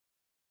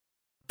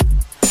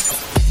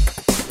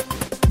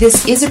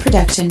This is a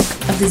production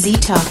of the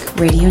Z-Talk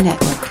Radio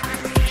Network.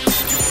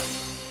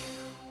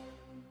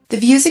 The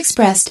views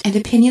expressed and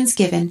opinions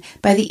given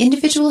by the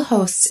individual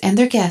hosts and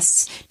their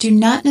guests do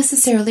not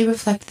necessarily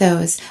reflect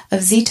those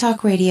of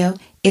Z-Talk Radio,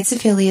 its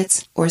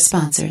affiliates, or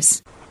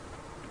sponsors.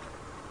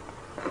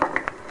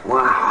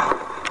 Wow.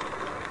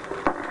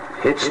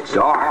 It's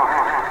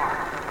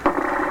dark.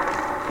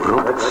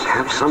 Well, let's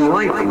have some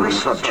light on the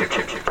subject.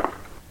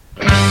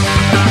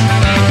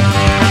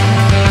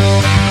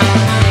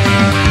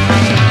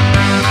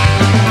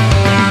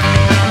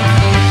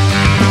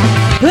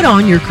 Put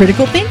on your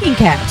critical thinking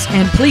caps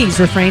and please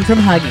refrain from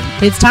hugging.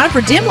 It's time for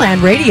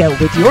Dimland Radio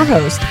with your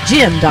host,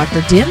 Jim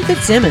Dr. Dim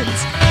Fitzsimmons.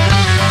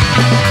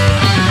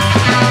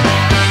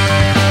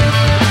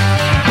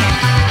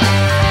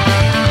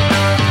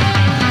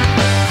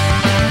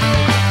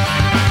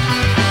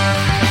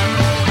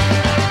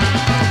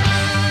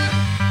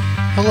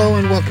 Hello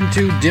and welcome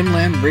to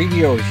Dimland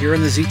Radio here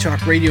on the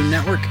Z-Talk Radio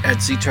Network at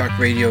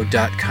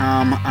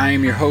ztalkradio.com. I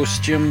am your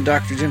host, Jim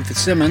Dr. Dim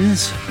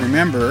Fitzsimmons.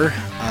 Remember,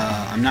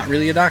 I'm not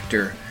really a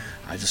doctor.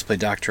 I just play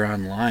doctor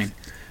online.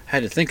 I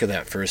had to think of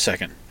that for a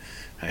second.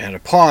 I had a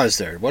pause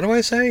there. What do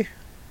I say?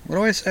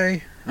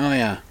 Oh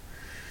yeah,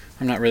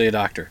 I'm not really a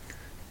doctor.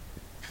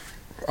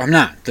 I'm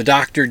not. The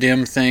Dr.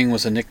 Dim thing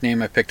was a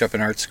nickname I picked up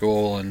in art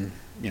school, and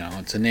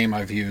it's a name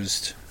I've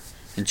used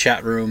in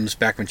chat rooms,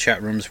 back when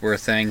chat rooms were a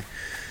thing.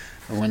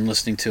 When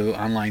listening to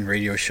online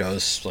radio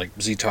shows like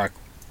Z-Talk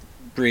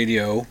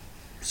Radio,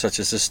 such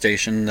as this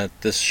station that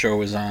this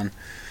show is on,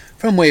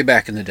 from way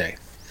back in the day.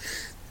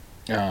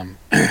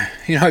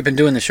 I've been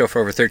doing this show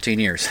for over 13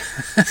 years.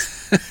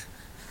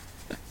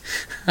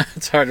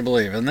 It's hard to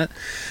believe, isn't it?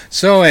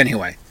 So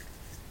anyway,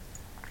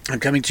 I'm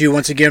coming to you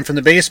once again from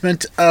the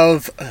basement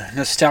of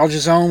Nostalgia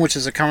Zone, which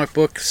is a comic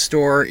book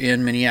store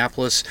in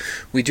Minneapolis.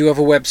 We do have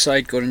a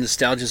website. Go to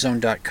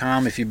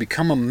nostalgiazone.com. If you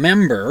become a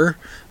member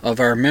of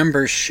our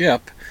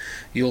membership,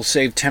 you'll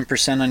save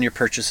 10% on your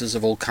purchases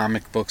of old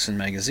comic books and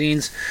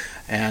magazines,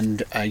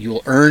 and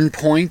you'll earn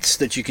points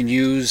that you can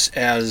use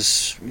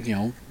as,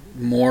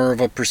 more of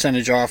a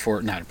percentage off,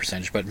 or not a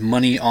percentage, but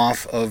money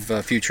off of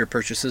future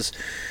purchases.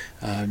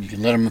 You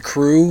can let them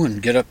accrue and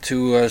get up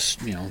to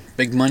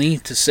big money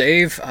to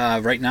save.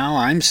 Right now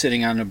I'm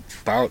sitting on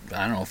about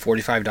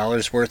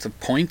 $45 worth of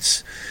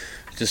points.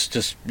 Just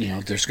there's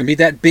going to be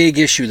that big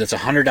issue that's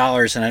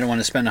 $100 and I don't want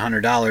to spend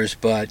 $100,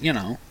 but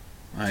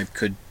I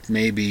could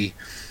maybe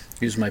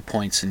use my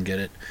points and get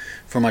it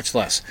for much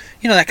less.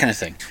 That kind of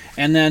thing.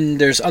 And then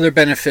there's other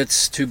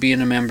benefits to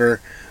being a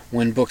member.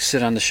 When books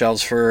sit on the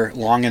shelves for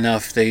long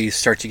enough, they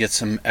start to get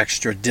some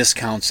extra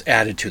discounts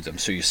added to them.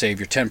 So you save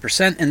your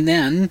 10%, and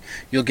then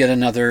you'll get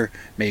another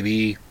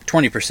maybe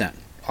 20%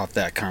 off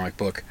that comic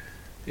book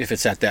if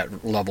it's at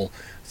that level,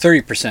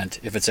 30%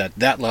 if it's at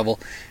that level.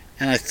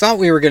 And I thought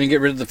we were going to get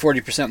rid of the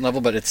 40%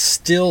 level, but it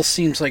still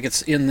seems like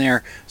it's in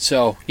there.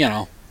 So,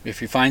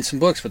 if you find some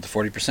books with the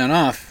 40%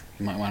 off,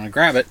 you might want to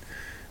grab it,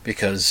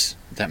 because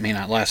that may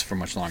not last for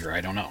much longer. I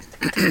don't know.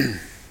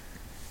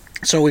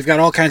 So we've got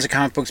all kinds of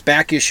comic books,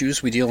 back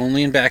issues. We deal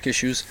only in back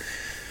issues.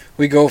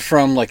 We go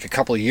from like a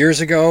couple of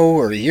years ago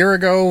or a year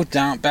ago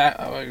down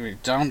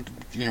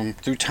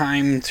through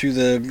time through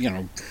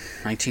the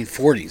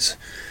 1940s.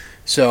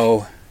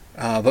 So,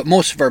 but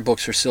most of our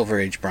books are Silver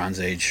Age,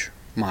 Bronze Age,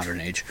 Modern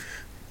Age.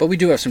 But we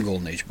do have some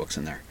Golden Age books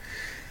in there.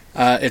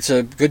 It's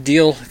a good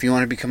deal if you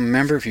want to become a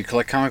member. If you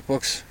collect comic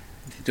books,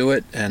 do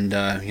it, and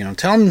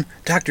tell them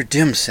Dr.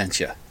 Dim sent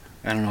you.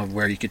 I don't know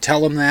where you could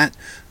tell them that,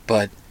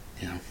 but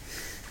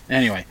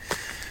Anyway,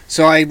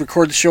 so I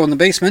record the show in the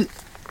basement,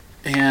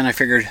 and I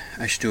figured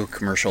I should do a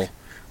commercial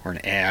or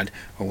an ad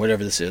or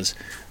whatever this is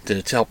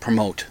to help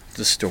promote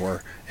the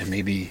store and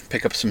maybe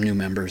pick up some new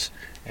members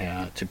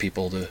to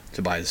people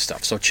to buy the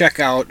stuff. So check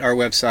out our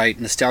website,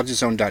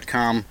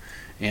 nostalgiazone.com,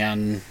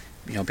 and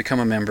become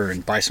a member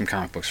and buy some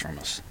comic books from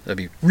us. That'd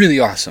be really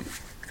awesome,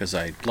 because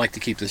I'd like to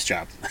keep this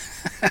job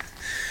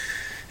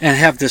and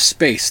have this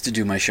space to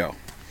do my show.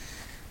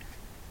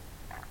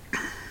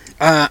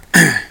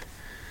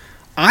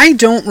 I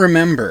don't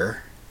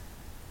remember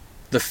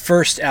the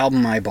first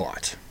album I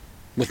bought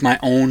with my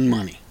own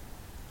money.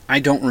 I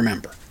don't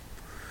remember.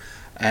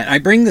 And I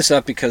bring this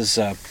up because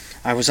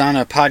I was on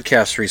a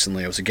podcast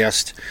recently. I was a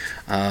guest,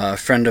 a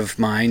friend of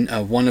mine,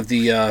 one of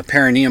the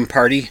Perineum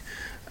Party,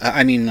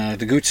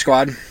 the Gooch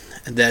Squad,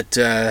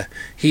 that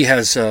he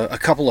has a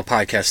couple of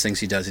podcast things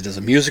he does. He does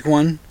a music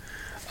one,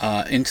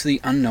 Into the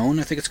Unknown,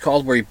 I think it's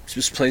called, where he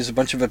just plays a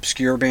bunch of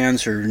obscure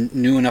bands or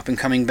new and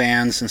up-and-coming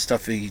bands and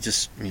stuff. He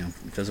just,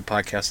 does a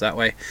podcast that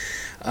way.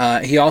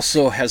 He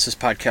also has this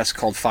podcast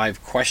called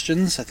 5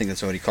 Questions. I think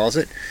that's what he calls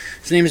it.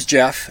 His name is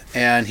Jeff,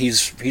 and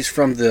he's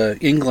from the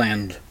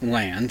England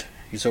land.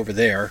 He's over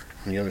there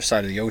on the other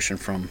side of the ocean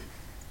from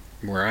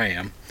where I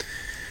am.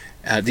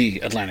 The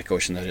Atlantic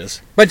Ocean, that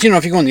is. But, if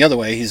you're going the other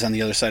way, he's on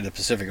the other side of the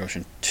Pacific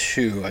Ocean,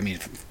 too.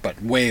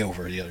 But way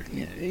over the other,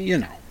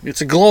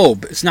 It's a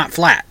globe. It's not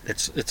flat.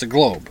 It's a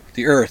globe.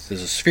 The Earth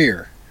is a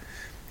sphere.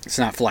 It's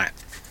not flat.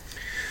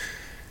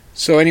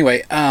 So,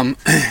 anyway,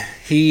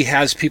 he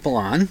has people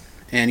on,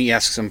 and he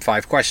asks them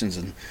 5 questions,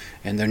 and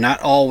they're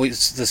not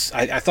always this.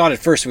 I thought at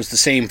first it was the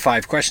same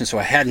 5 questions, so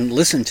I hadn't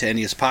listened to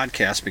any of his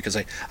podcasts because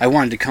I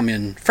wanted to come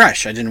in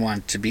fresh. I didn't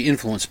want to be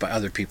influenced by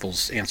other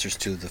people's answers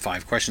to the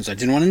 5 questions. I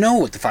didn't want to know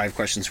what the 5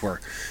 questions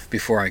were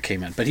before I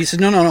came in. But he said,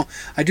 no,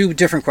 I do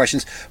different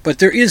questions, but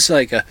there is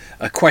like a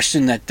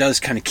question that does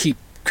kind of keep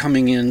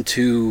coming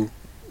into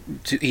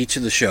each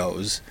of the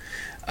shows.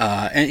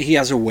 And he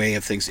has a way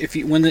of things.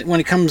 When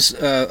it comes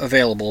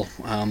available,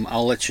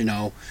 I'll let you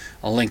know.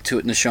 I'll link to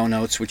it in the show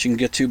notes, which you can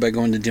get to by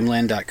going to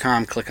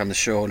dimland.com, click on the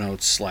show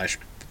notes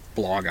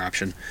 /blog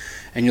option,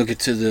 and you'll get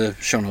to the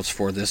show notes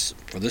for this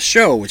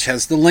show, which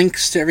has the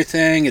links to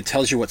everything. It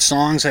tells you what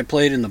songs I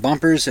played in the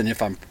bumpers, and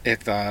if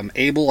I'm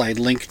able, I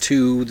link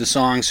to the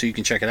song so you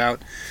can check it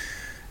out,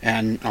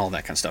 and all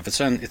that kind of stuff.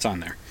 It's on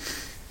there.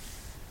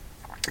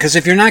 Because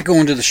if you're not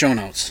going to the show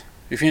notes,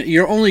 if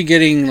you're only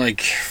getting like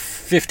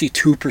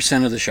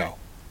 52% of the show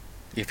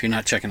if you're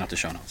not checking out the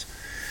show notes.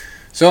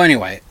 So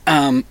anyway,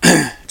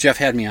 Jeff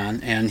had me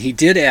on, and he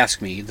did ask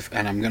me,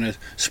 and I'm going to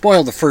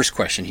spoil the first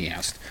question he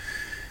asked,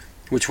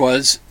 which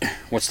was,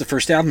 what's the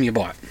first album you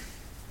bought?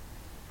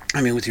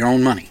 I mean, with your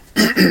own money.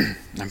 I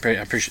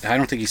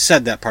don't think he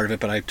said that part of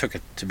it, but I took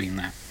it to being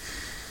that.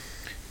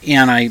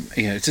 And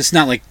it's just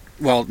not like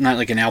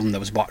an album that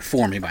was bought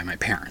for me by my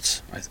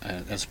parents,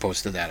 as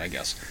opposed to that, I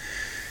guess.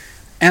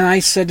 And I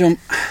said to him,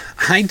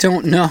 I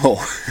don't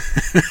know.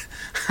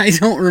 I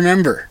don't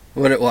remember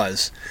what it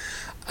was.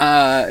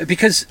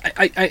 Because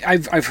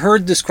I've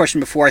heard this question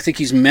before. I think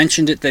he's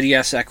mentioned it, that he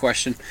asked that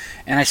question.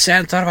 And I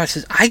sat and thought about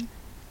it. I said,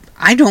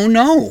 I don't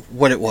know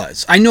what it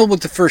was. I know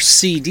what the first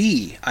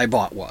CD I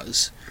bought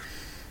was.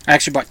 I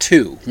actually bought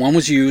 2. One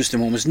was used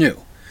and one was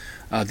new.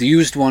 The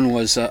used one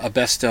was a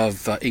best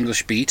of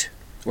English Beat,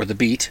 or The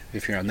Beat,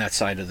 if you're on that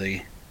side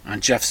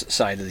on Jeff's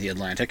side of the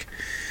Atlantic.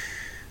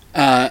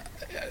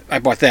 I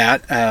bought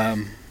that.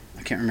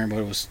 I can't remember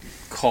what it was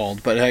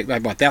called, but I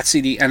bought that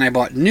CD, and I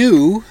bought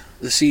new,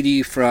 the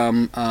CD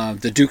from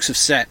the Dukes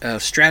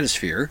of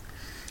Stratosphere,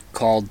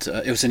 called,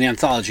 it was an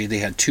anthology. They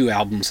had 2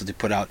 albums that they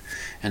put out,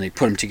 and they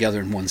put them together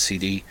in one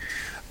CD,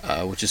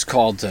 which is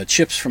called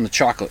Chips from the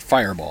Chocolate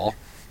Fireball.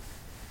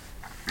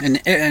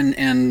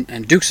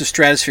 And Dukes of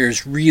Stratosphere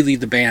is really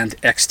the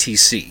band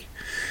XTC.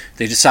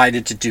 They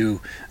decided to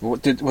do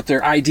what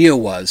their idea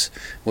was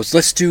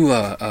let's do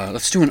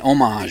an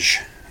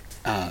homage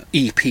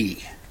EP.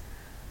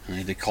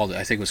 And they called it,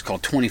 I think it was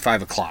called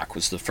 25 O'Clock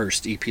was the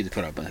first EP they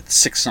put up. It had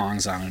 6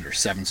 songs on it or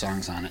 7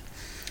 songs on it.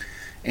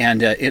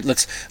 And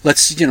let's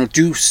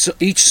do,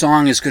 each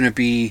song is going to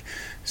be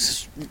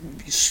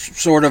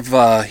sort of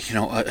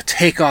a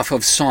takeoff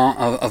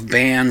of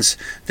bands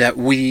that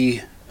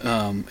we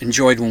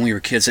enjoyed when we were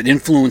kids, that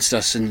influenced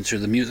us into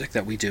the music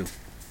that we do.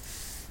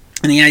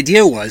 And the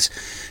idea was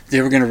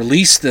they were going to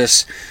release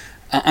this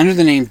under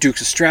the name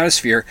Dukes of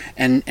Stratosphere,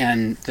 and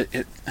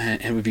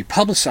it would be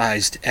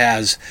publicized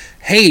as,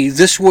 hey,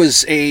 this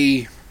was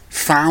a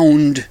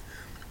found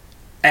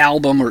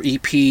album or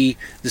EP.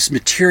 This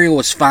material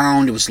was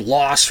found. It was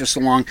lost for so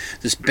long.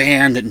 This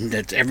band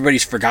that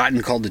everybody's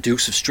forgotten called the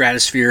Dukes of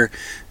Stratosphere,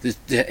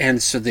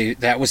 and so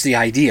that was the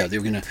idea. They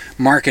were going to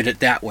market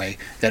it that way.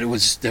 That it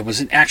was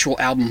an actual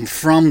album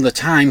from the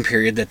time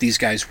period that these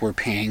guys were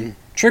paying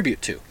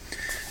tribute to.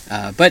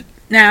 But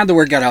the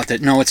word got out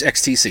that no, it's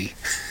XTC.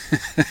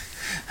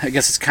 I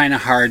guess it's kind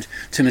of hard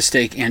to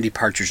mistake Andy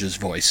Partridge's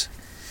voice.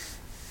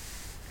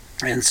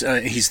 And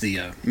he's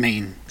the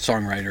main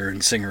songwriter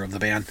and singer of the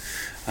band.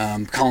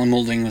 Colin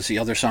Moulding was the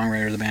other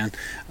songwriter of the band,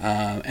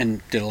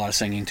 and did a lot of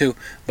singing too.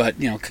 But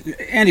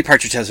Andy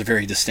Partridge has a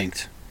very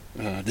distinctive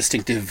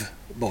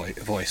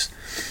voice.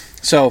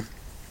 So,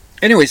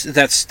 anyways,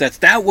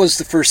 that was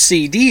the first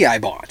CD I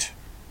bought.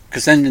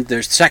 Because then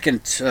their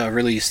second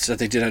release that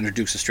they did under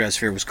Dukes of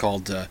Stratosphere was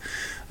called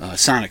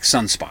Sonic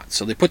Sunspot.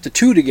 So they put the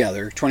 2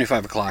 together,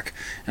 25 O'Clock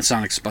and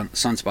Sonic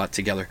Sunspot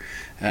together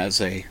as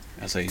an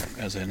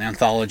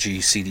anthology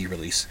CD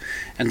release.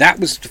 And that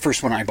was the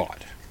first one I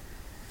bought.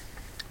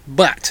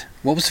 But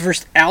what was the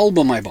first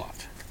album I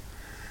bought?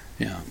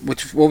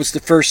 What was the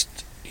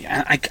first?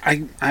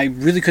 I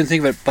really couldn't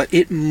think of it, but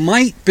it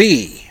might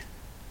be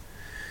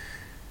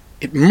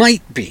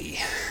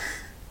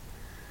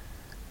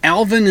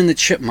Alvin and the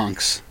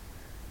Chipmunks,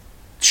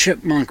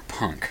 Chipmunk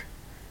Punk,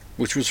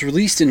 which was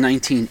released in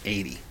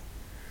 1980.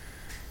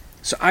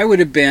 So I would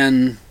have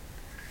been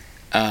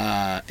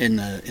in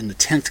the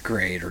 10th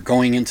grade, or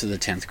going into the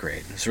 10th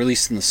grade. It was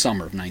released in the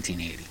summer of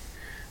 1980.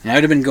 And I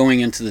would have been going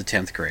into the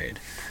 10th grade,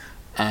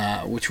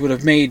 which would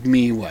have made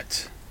me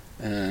what?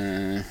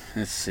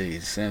 Let's see,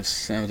 so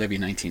would that be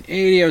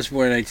 1980? I was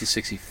born in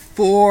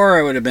 1964.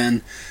 I would have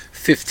been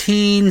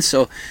 15,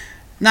 so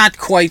not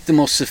quite the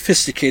most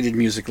sophisticated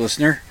music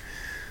listener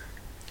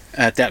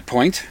at that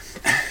point.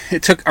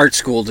 It took art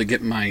school to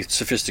get my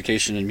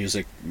sophistication in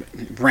music,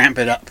 ramp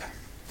it up.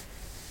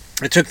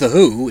 It took The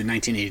Who in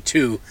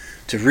 1982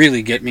 to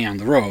really get me on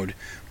the road,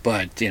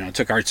 but it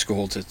took art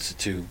school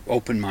to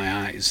open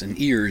my eyes and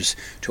ears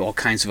to all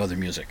kinds of other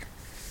music.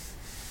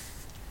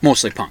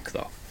 Mostly punk,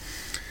 though.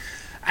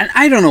 And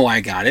I don't know why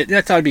I got it.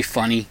 I thought it'd be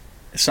funny.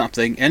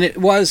 something, and it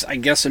was, I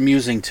guess,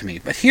 amusing to me.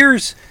 But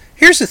here's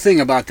the thing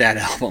about that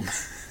album.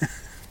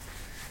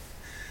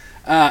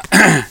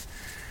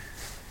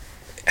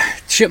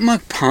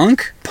 Chipmunk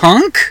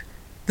punk.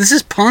 This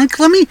is punk.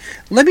 Let me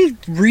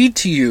read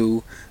to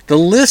you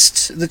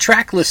the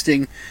track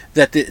listing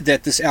that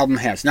this album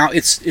has. Now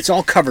it's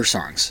all cover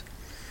songs,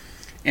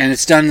 and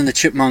it's done in the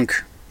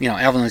Chipmunk,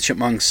 Alvin and the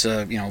Chipmunks,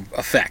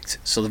 effect.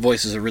 So the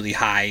voices are really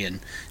high and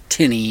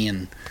tinny,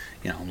 and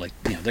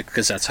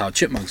because that's how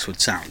Chipmunks would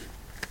sound.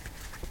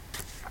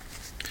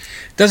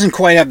 Doesn't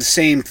quite have the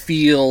same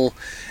feel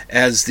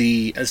as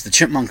the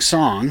Chipmunk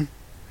song,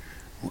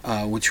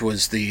 which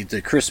was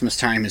the Christmas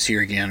time is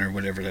here again, or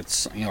whatever.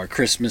 That's or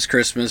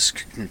Christmas,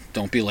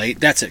 don't be late.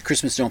 That's it.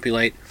 Christmas, don't be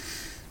late.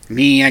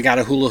 Me, I got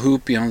a hula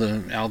hoop. The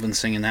Alvin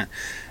singing that.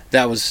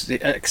 That was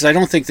because I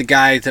don't think the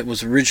guy that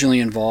was originally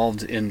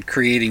involved in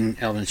creating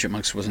Alvin and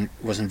Chipmunks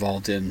was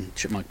involved in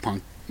Chipmunk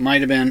Punk.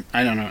 Might have been.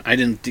 I don't know. I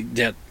didn't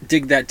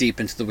dig that deep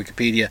into the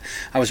Wikipedia.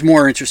 I was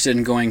more interested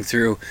in going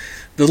through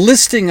the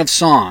listing of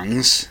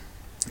songs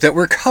that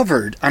were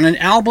covered on an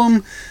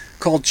album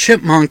called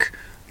Chipmunk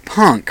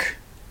Punk.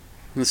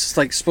 This is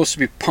like supposed to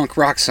be punk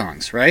rock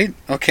songs, right?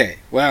 Okay.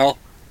 Well,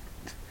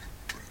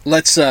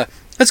 let's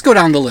go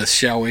down the list,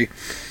 shall we?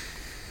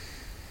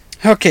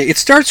 Okay. It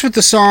starts with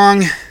the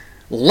song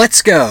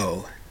 "Let's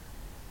Go,"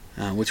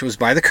 which was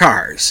by the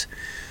Cars,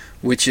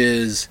 which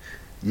is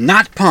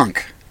not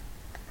punk.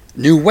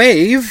 New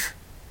wave,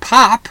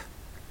 pop,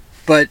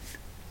 but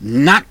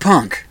not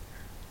punk.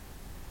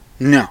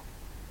 No.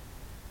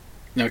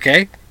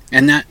 Okay?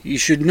 And that, you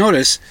should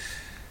notice,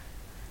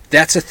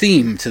 that's a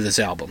theme to this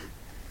album.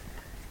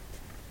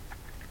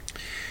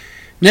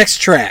 Next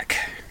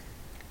track,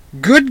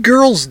 Good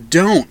Girls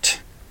Don't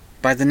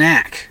by The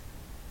Knack.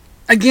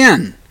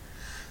 Again,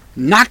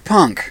 not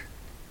punk.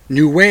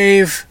 New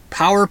wave,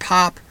 power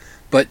pop,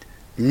 but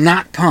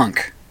not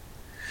punk.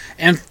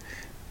 And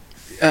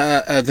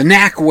The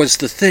Knack was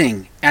the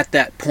thing at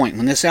that point.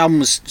 When this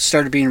album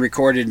started being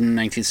recorded in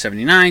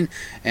 1979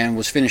 and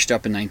was finished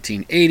up in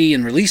 1980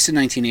 and released in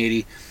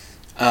 1980,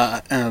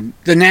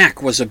 The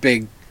Knack was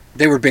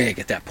they were big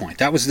at that point.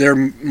 That was their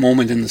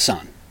moment in the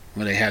sun,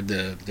 where they had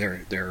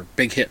their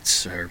big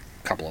hits, or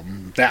a couple of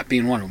them. That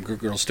being one of them. Good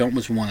Girls Don't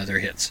was one of their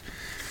hits.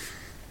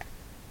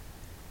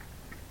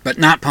 But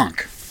not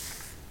punk.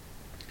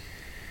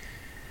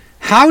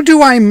 How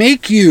Do I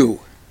Make You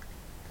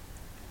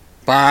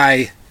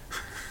by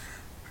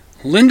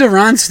Linda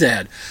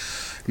Ronstadt.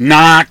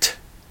 Not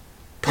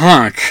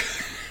punk.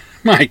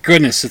 My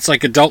goodness, it's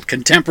like adult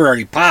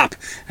contemporary pop.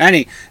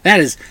 It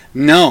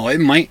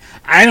might,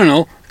 I don't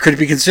know, could it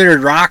be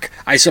considered rock?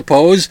 I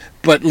suppose,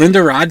 but Linda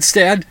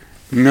Ronstadt?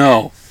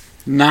 No,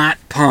 not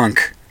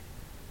punk.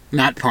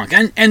 Not punk.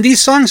 And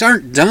these songs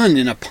aren't done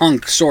in a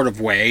punk sort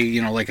of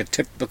way, like a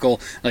typical,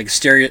 like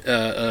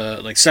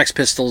like Sex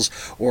Pistols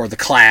or The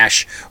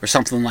Clash or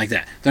something like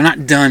that. They're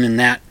not done in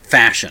that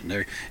fashion.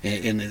 They're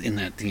in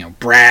that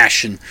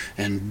brash and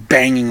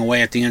banging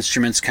away at the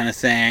instruments kind of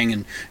thing,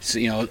 and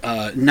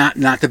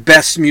not the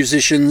best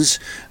musicians,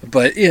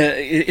 but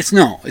it's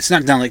not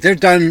done like they're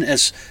done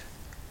as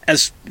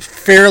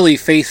fairly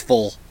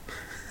faithful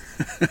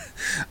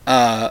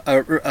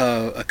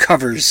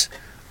covers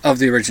of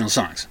the original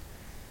songs.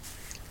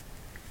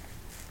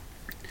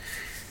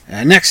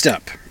 Next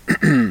up,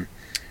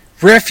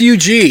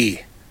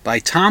 Refugee by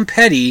Tom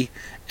Petty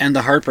and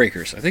the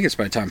Heartbreakers. I think it's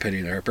by Tom Petty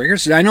and the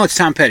Heartbreakers. I know it's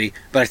Tom Petty,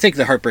 but I think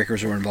the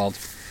Heartbreakers were involved.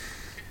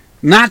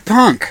 Not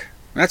punk.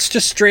 That's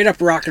just straight up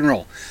rock and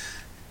roll.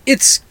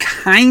 It's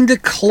kind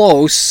of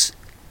close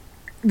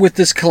with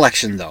this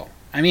collection, though.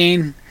 I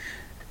mean,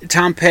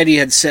 Tom Petty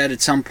had said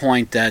at some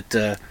point that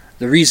the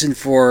reason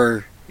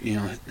for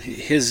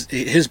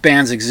his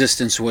band's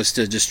existence was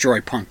to destroy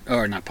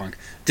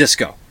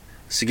disco.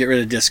 It's to get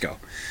rid of disco.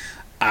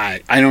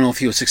 I don't know if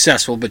he was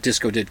successful, but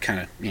disco did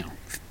kind of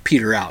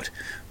peter out.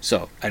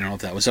 So I don't know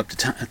if that was up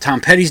to Tom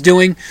Petty's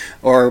doing,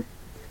 or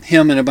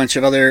him and a bunch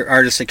of other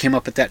artists that came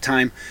up at that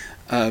time.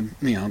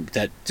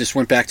 That just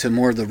went back to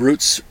more of the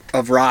roots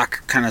of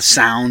rock kind of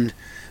sound,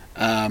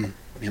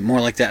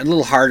 more like that, a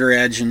little harder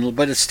edge,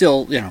 but it's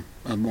still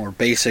a more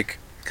basic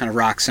kind of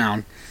rock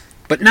sound,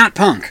 but not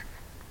punk.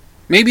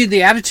 Maybe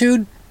the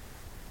attitude,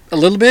 a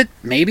little bit,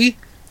 maybe,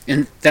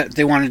 in that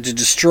they wanted to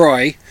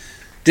destroy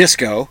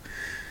disco,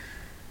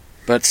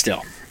 but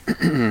still.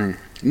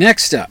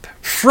 Next up,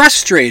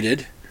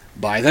 Frustrated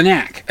by The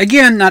Knack.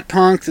 Again, not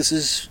punk. This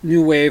is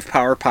new wave,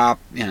 power pop,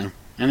 And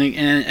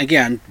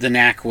again, The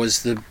Knack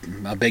was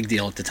a big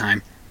deal at the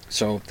time.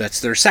 So that's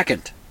their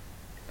second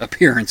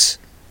appearance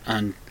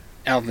on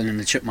Alvin and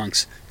the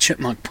Chipmunks'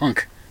 Chipmunk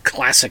Punk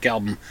classic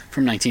album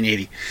from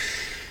 1980.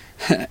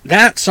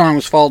 That song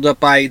was followed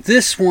up by,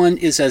 this one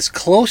is as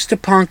close to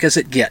punk as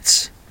it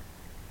gets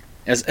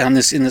in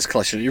this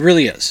collection. It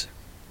really is.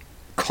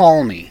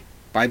 Call Me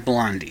by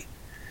Blondie.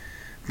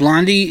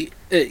 Blondie,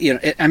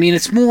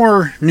 it's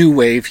more new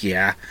wave,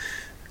 yeah.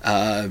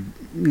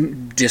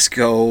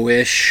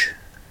 Disco-ish,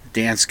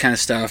 dance kind of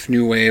stuff,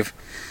 new wave.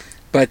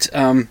 But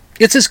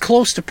it's as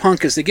close to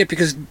punk as they get,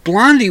 because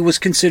Blondie was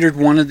considered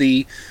one of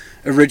the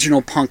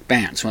original punk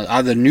bands. Out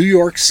of the New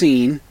York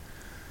scene,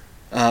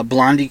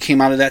 Blondie came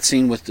out of that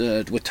scene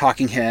with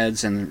Talking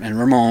Heads and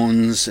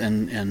Ramones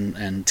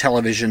and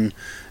Television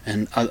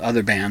and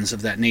other bands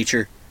of that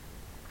nature.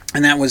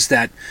 And that was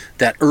that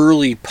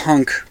early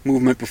punk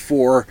movement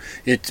before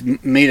it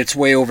made its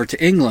way over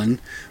to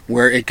England,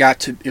 where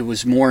it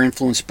was more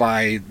influenced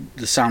by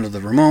the sound of the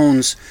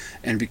Ramones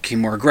and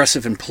became more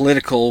aggressive and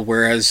political,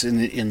 whereas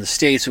in the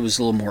States it was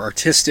a little more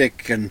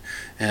artistic and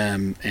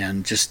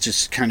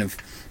just kind of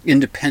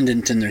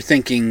independent in their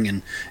thinking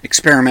and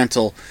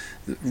experimental,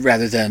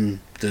 rather than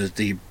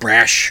the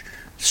brash,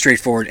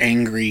 straightforward,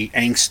 angry,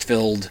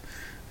 angst-filled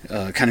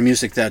kind of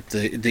music that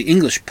the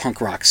English punk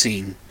rock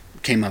scene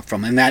came up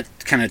from. And that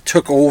kind of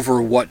took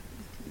over what,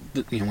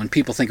 when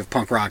people think of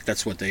punk rock,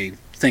 that's what they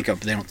think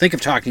of. They don't think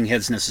of Talking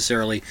Heads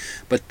necessarily,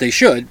 but they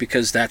should,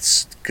 because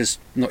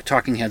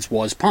Talking Heads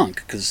was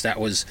punk, because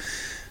that was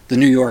the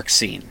New York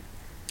scene.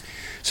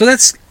 So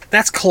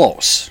that's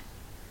close.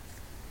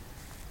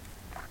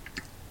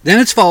 Then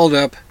it's followed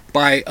up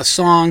by a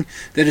song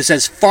that is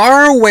as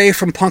far away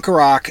from punk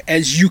rock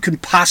as you can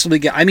possibly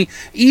get. I mean,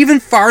 even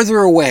farther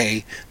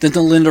away than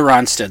the Linda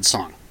Ronstadt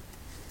song.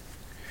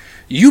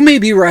 You May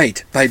Be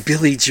Right by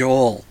Billy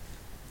Joel.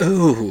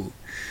 Ooh.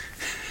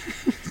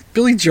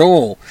 Billy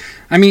Joel.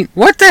 I mean,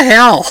 what the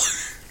hell?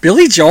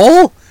 Billy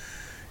Joel?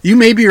 You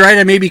may be right,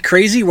 I may be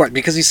crazy. What?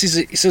 Because he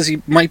says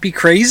he might be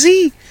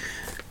crazy?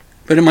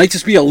 But it might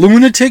just be a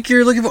lunatic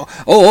you're looking for?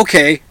 Oh,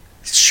 okay.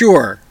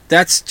 Sure.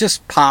 That's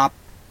just pop,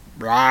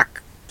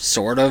 rock,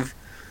 sort of.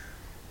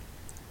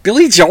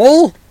 Billy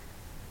Joel?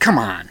 Come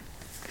on.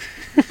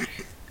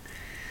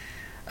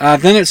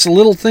 Then it's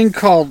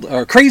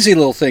a crazy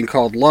little thing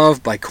called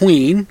Love by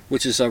Queen,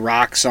 which is a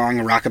rock song,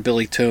 a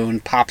rockabilly tune,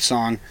 pop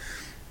song.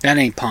 That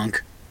ain't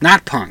punk.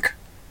 Not punk.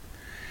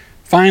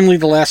 Finally,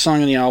 the last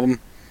song on the album,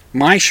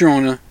 My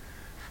Sharona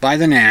by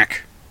The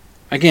Knack.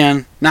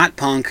 Again, not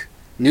punk.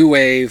 New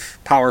wave,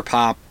 power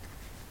pop,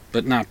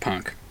 but not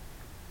punk.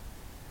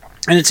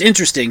 And it's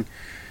interesting,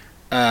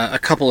 a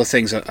couple of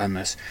things on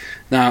this.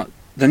 Now,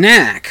 The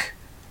Knack,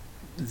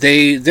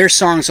 their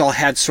songs all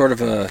had sort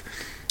of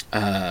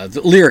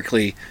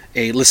lyrically,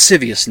 a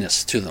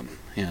lasciviousness to them.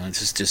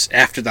 It's just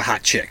after the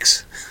hot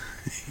chicks.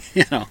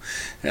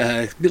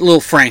 A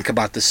little frank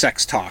about the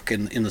sex talk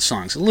in the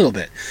songs, a little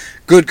bit.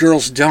 Good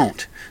Girls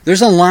Don't.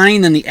 There's a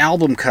line in the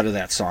album cut of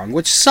that song,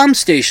 which some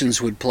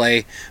stations would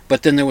play,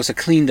 but then there was a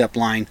cleaned up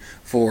line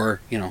that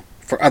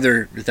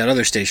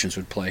other stations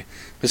would play.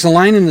 There's a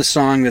line in the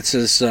song that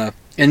says,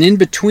 "And in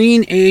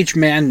between age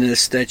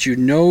madness that you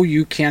know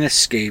you can't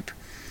escape."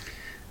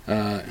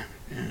 Do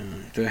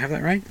I have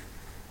that right?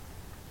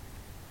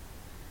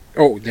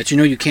 Oh, that you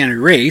know you can't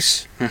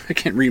erase. I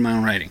can't read my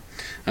own writing.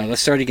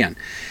 Let's start again.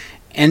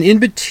 And in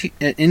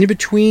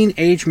between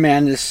age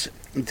madness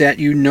that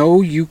you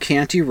know you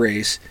can't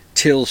erase,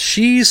 till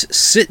she's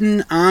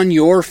sittin' on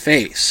your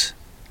face.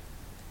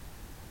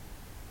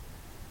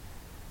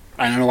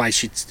 I don't know why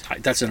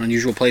that's an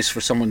unusual place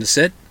for someone to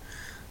sit.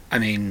 I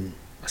mean,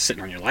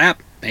 sitting on your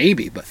lap,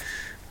 maybe, but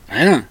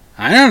I don't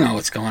know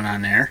what's going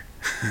on there.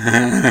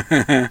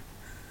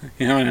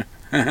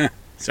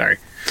 Sorry.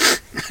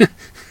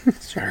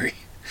 Sorry.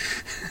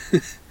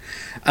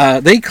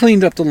 They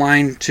cleaned up the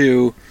line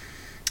to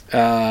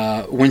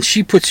when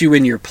she puts you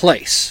in your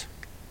place.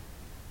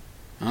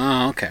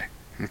 Oh, okay.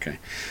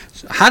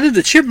 So how did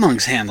the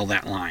Chipmunks handle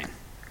that line?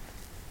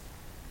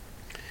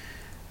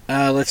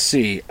 Let's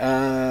see.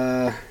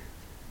 They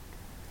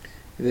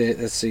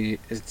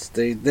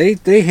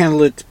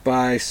handle it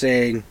by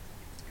saying,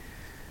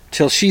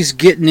 "Till she's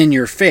getting in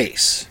your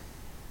face."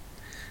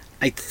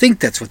 I think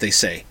that's what they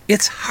say.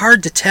 It's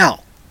hard to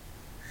tell.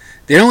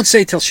 They don't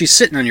say till she's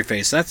sitting on your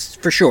face, that's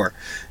for sure.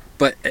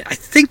 But I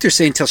think they're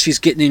saying till she's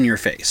getting in your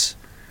face.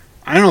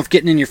 I don't know if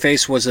getting in your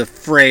face was a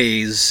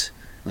phrase,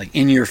 like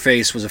in your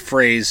face was a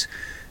phrase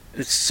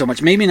so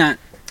much. Maybe not.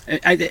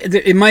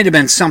 It might have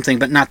been something,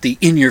 but not the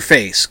in your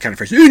face kind of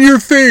phrase. In your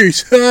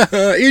face!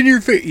 In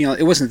your face!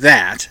 It wasn't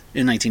that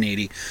in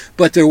 1980.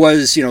 But there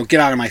was, get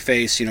out of my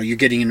face, you're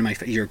getting into my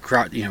face, you're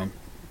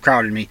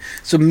crowding me.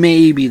 So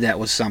maybe that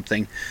was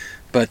something.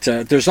 But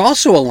there's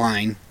also a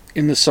line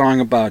in the song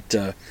about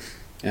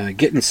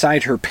get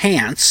inside her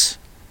pants.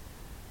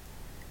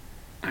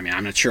 I mean,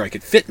 I'm not sure I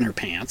could fit in her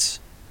pants.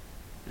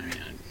 I mean,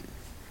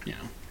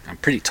 I'm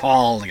pretty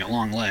tall. I got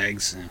long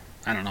legs.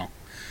 I don't know.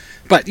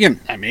 But,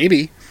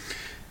 maybe.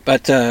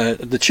 But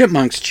the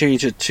Chipmunks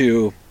changed it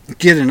to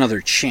get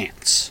another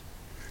chance.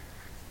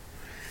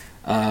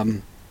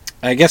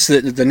 I guess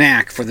the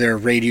Knack, for their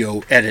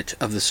radio edit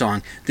of the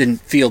song,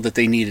 didn't feel that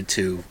they needed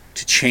to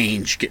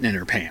change getting in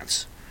her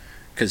pants.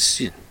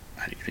 Because,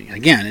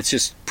 again, it's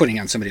just putting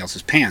on somebody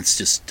else's pants.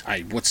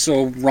 What's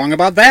so wrong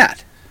about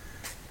that?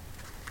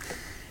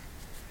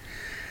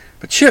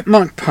 But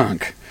Chipmunk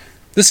Punk,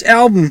 this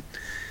album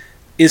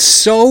is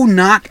so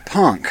not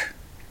punk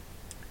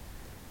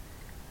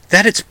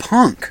that it's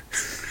punk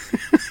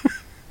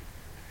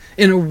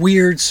in a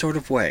weird sort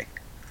of way.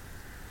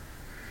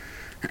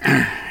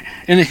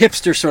 in a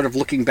hipster sort of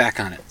looking back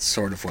on it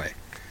sort of way.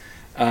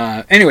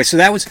 Anyway, so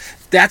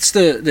that's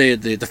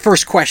the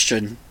first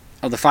question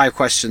of the 5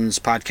 questions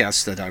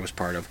podcast that I was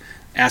part of,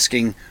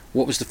 asking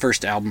what was the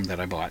first album that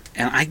I bought.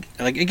 And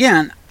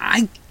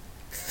I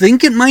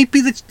think it might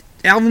be the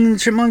album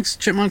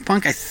Chipmunk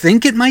Punk. I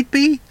think it might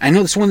be. I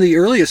know it's one of the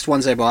earliest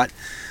ones I bought.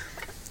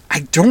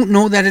 I don't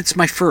know that it's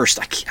my first.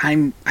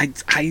 I'm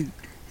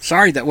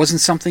sorry, that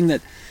wasn't something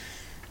that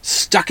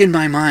stuck in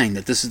my mind,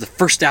 that this is the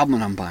first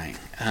album I'm buying.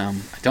 I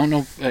don't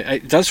know.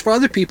 It does for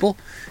other people.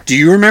 Do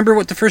you remember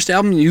what the first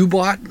album you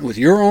bought with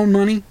your own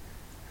money?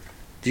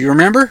 Do you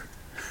remember?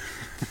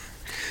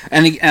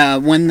 And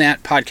when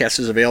that podcast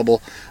is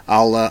available,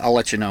 I'll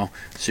let you know,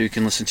 so you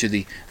can listen to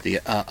the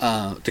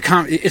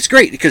it's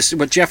great, because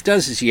what Jeff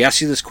does is he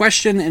asks you this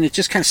question, and it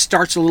just kind of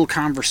starts a little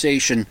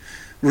conversation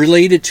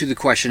related to the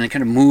question. It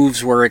kind of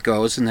moves where it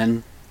goes, and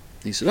then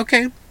he says,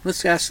 "Okay,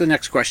 let's ask the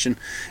next question,"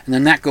 and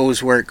then that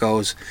goes where it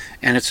goes.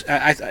 And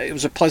it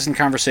was a pleasant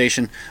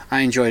conversation.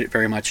 I enjoyed it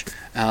very much.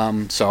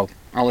 So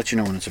I'll let you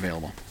know when it's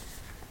available.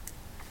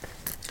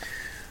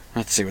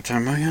 Let's see, what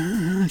time am I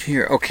on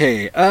here?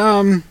 Okay.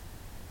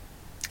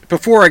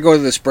 Before I go to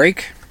this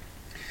break,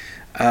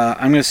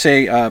 I'm going to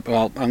say, I'm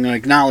going to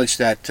acknowledge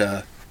that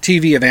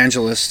TV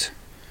evangelist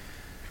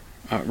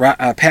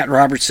Pat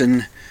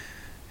Robertson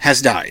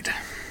has died.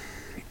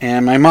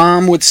 And my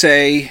mom would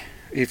say,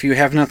 if you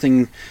have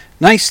nothing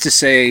nice to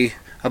say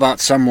about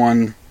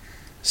someone,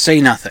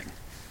 say nothing.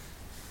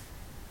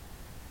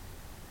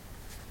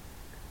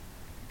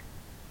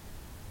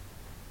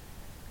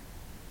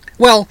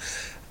 Well,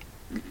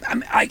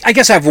 I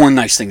guess I have one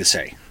nice thing to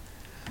say.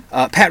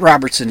 Pat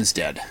Robertson is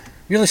dead.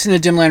 You're listening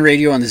to Dimland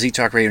Radio on the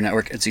Z-Talk Radio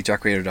Network at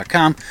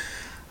ztalkradio.com.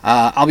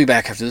 I'll be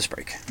back after this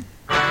break.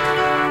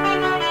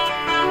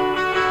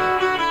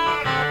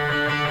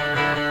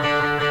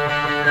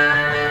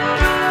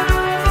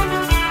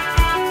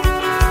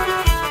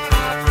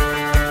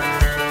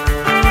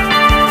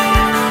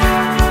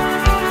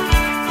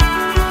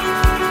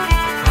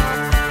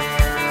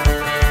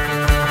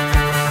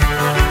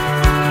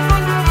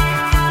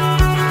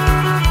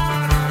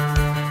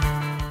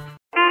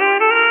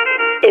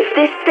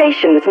 This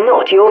station is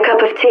not your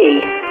cup of tea.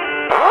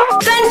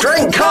 Then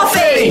drink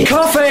coffee!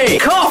 Coffee!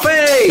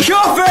 Coffee!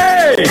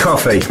 Coffee!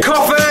 Coffee!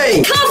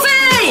 Coffee!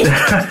 Coffee!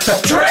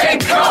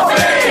 Drink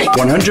coffee!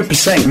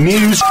 100%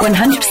 news.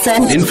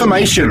 100%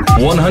 information.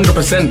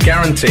 100%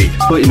 guaranteed.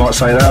 Thought you might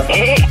say that.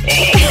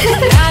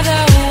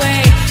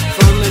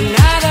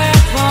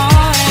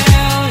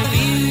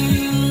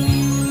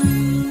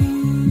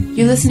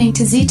 You're listening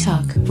to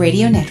Z-Talk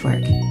Radio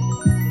Network.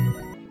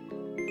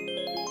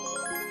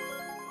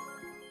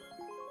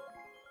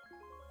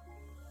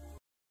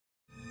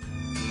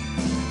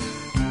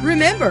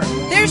 Remember,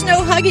 there's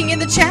no hugging in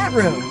the chat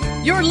room.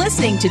 You're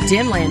listening to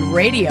Dimland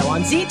Radio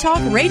on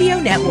Z-Talk Radio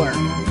Network.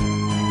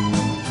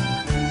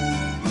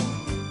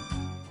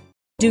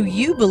 Do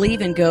you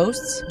believe in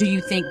ghosts? Do you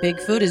think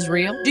Bigfoot is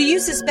real? Do you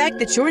suspect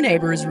that your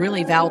neighbor is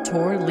really Val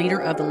Tor, leader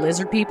of the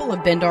lizard people of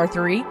Bendar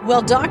 3?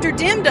 Well, Dr.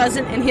 Dim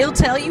doesn't, and he'll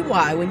tell you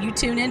why when you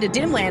tune in to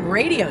Dimland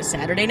Radio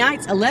Saturday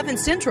nights, 11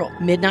 Central,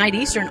 midnight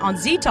Eastern on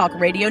Z-Talk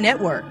Radio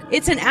Network.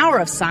 It's an hour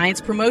of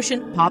science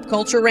promotion, pop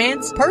culture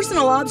rants,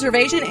 personal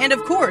observation, and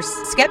of course,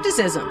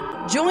 skepticism.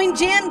 Join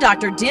Jim,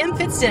 Dr. Dim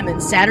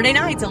Fitzsimmons, Saturday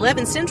nights,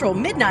 11 Central,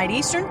 midnight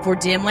Eastern for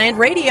Dimland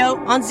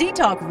Radio on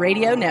Z-Talk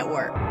Radio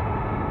Network.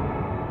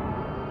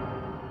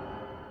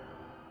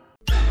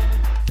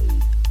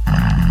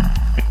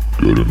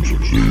 Getting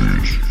some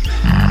Z's.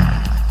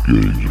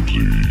 Getting some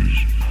Z's.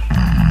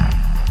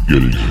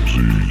 Getting some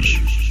Z's.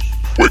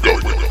 Wake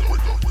up, wake up,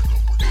 wake up, wake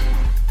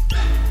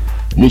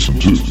up. Listen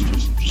to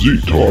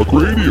Z-Talk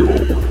Radio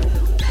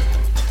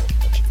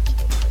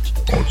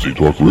on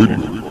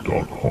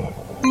ztalkradio.com.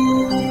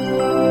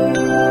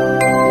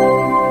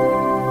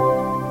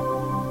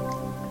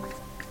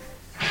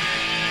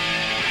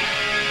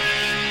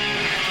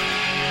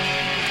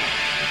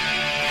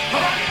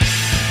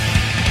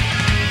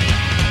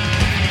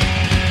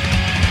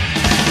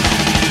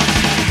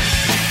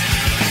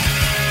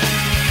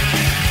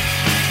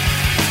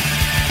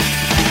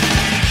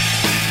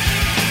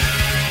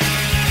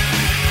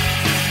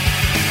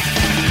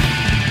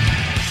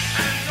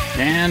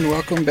 And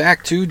welcome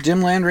back to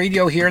Dimland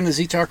Radio here on the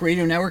Z-Talk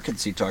Radio Network at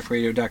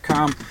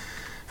ztalkradio.com.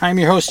 I'm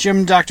your host,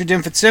 Jim, Dr.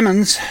 Dim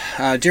Fitzsimmons.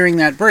 During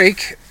that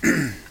break,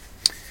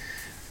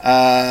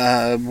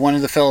 one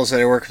of the fellows that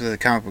I work with at the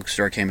comic book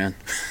store came in.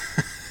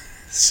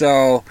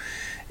 So,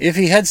 if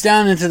he heads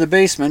down into the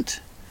basement,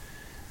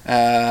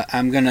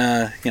 I'm going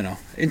to,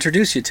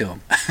 introduce you to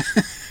him.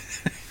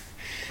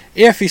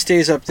 If he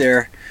stays up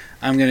there,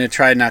 I'm going to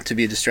try not to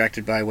be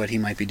distracted by what he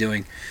might be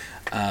doing.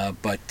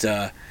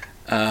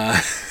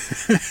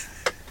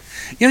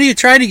 You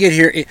try to get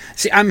here.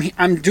 See,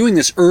 I'm doing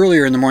this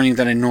earlier in the morning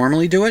than I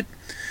normally do it,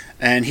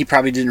 and he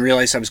probably didn't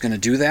realize I was going to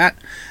do that.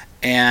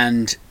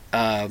 And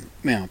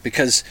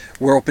because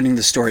we're opening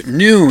the store at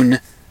noon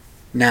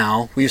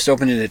now, we used to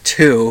open it at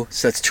 2,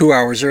 so that's 2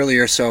 hours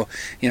earlier. So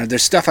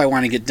there's stuff I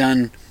want to get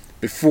done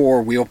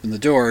before we open the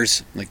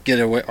doors, like get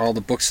away all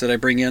the books that I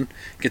bring in,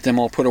 get them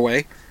all put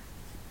away.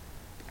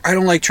 I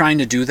don't like trying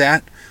to do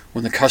that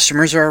when the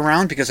customers are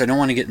around because I don't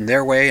want to get in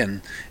their way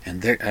and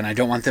I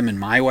don't want them in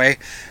my way.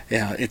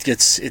 Yeah, it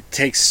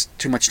takes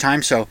too much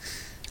time, so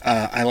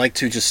I like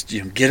to just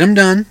get them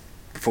done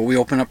before we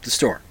open up the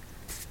store.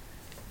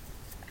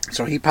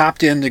 So he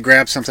popped in to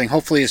grab something.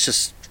 Hopefully it's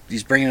just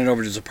he's bringing it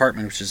over to his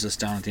apartment, which is just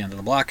down at the end of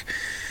the block,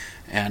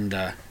 and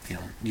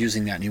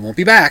using that, and he won't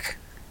be back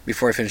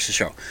before I finish the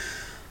show.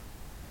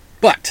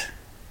 But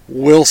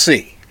we'll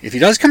see. If he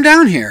does come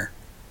down here,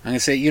 I'm going to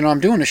say, I'm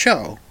doing a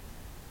show.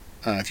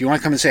 If you want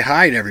to come and say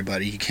hi to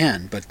everybody, you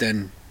can, but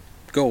then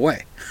go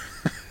away.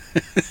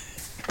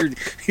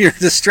 You're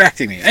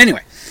distracting me.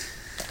 Anyway,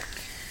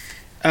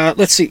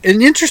 let's see.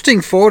 An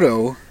interesting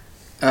photo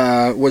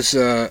was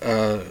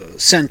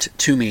sent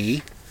to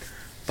me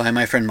by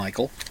my friend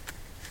Michael.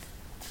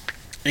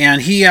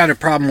 And he had a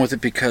problem with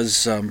it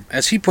because,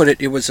 as he put it,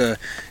 it was a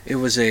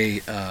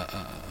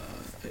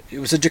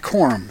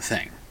decorum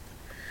thing.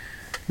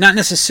 Not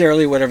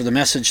necessarily whatever the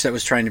message that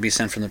was trying to be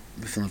sent from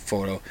the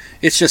photo.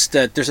 It's just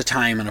that there's a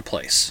time and a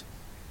place.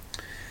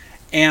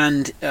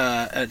 And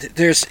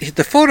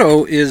the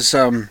photo is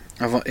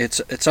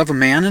it's of a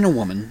man and a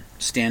woman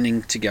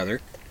standing together.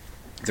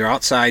 They're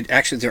outside.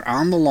 Actually, they're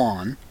on the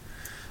lawn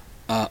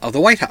of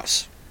the White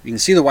House. You can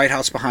see the White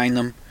House behind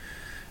them.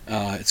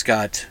 It's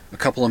got a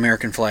couple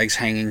American flags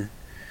hanging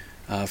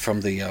from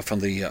the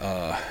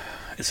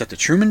is that the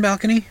Truman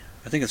balcony?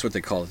 I think that's what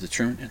they call it, the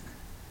Truman.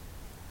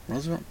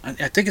 Roosevelt? I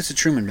think it's the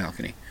Truman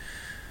balcony.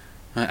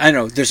 I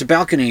know there's a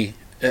balcony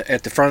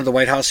at the front of the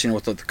White House,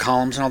 with the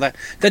columns and all that.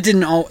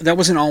 That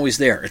wasn't always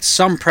there. It's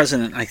some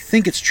president. I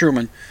think it's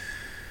Truman,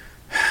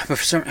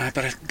 but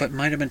it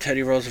might have been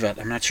Teddy Roosevelt.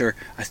 I'm not sure.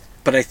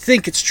 But I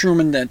think it's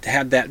Truman that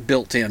had that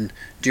built in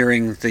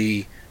during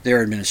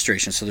their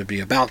administration. So there'd be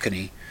a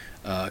balcony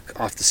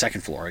off the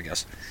second floor, I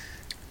guess.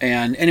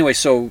 And anyway,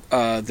 so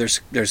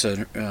there's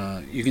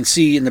you can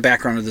see in the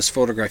background of this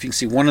photograph, you can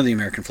see one of the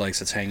American flags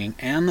that's hanging,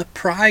 and the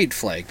Pride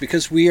flag,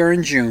 because we are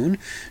in June.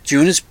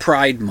 June is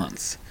Pride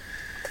Month.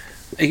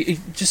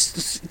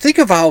 Just think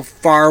of how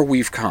far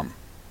we've come.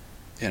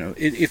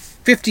 If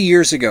 50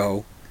 years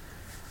ago,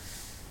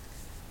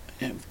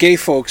 gay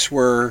folks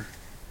were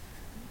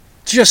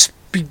just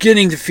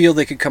beginning to feel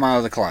they could come out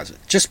of the closet,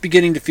 just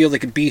beginning to feel they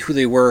could be who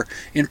they were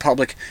in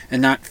public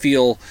and not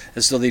feel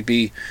as though they'd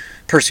be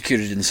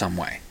persecuted in some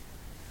way.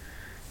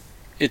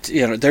 It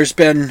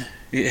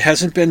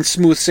hasn't been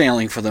smooth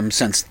sailing for them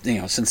since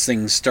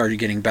things started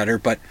getting better,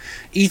 but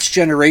each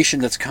generation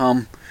that's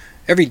come,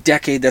 every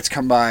decade that's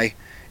come by,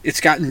 it's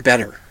gotten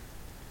better.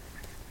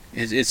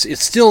 It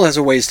still has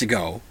a ways to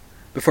go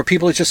before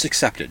people are just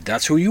accepted.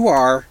 That's who you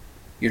are.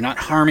 You're not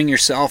harming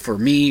yourself or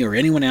me or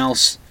anyone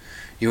else.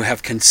 You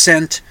have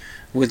consent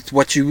with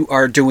what you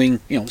are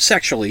doing,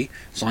 sexually.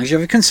 As long as you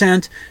have a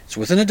consent, it's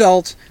with an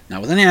adult,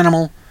 not with an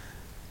animal.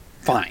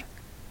 Fine.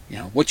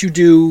 What you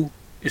do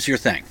is your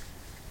thing.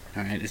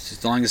 All right. It's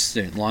as long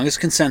as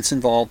consent's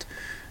involved,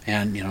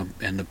 and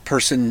and the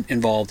person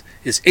involved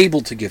is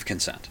able to give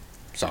consent.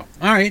 So,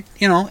 all right,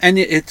 and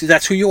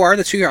that's who you are.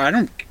 That's who you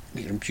are.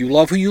 You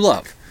love who you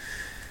love.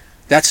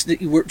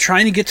 We're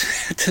trying to get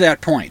to that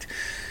point.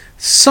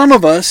 Some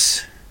of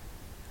us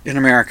in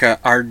America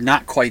are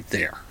not quite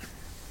there.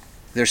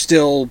 They're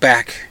still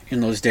back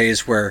in those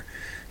days where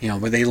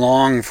they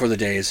long for the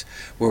days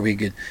where we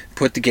could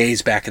put the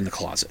gays back in the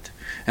closet.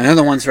 And they're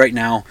the ones right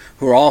now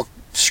who are all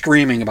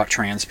screaming about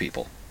trans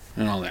people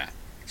and all that.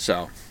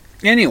 So,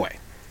 anyway.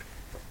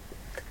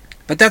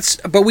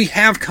 But we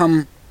have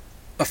come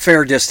a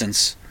fair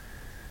distance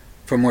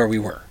from where we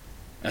were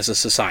as a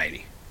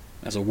society,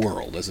 as a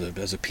world, as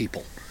a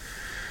people.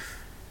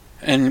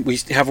 And we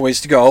have a ways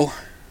to go,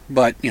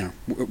 but,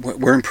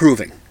 we're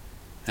improving.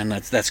 And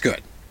that's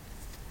good.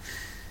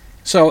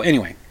 So,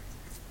 anyway,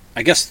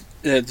 I guess,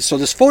 so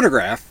this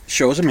photograph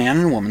shows a man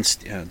and a woman,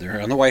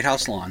 they're on the White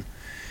House lawn,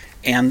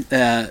 and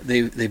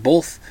they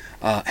both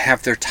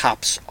have their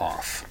tops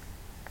off.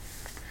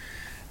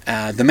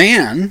 The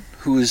man,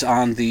 who is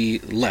on the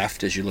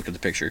left, as you look at the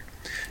picture,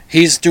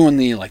 he's doing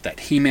that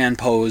He-Man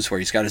pose where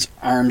he's got his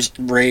arms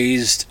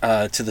raised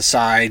to the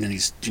side, and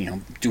he's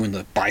doing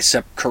the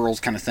bicep curls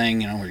kind of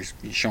thing, where he's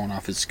showing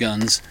off his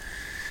guns.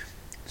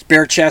 He's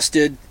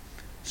bare-chested.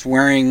 He's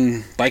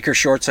wearing biker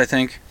shorts, I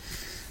think.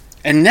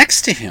 And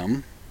next to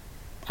him,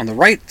 on the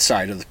right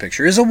side of the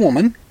picture, is a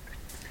woman.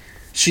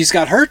 She's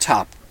got her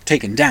top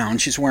taken down.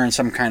 She's wearing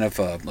some kind of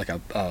a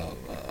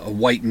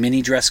white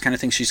mini dress kind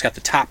of thing. She's got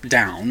the top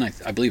down.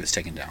 I believe it's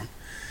taken down.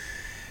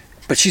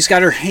 But she's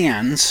got her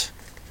hands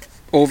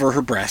over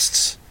her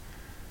breasts,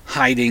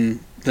 hiding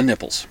the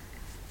nipples.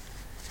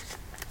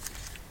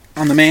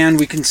 On the man,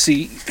 we can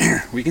see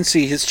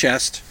his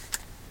chest,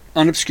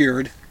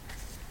 unobscured,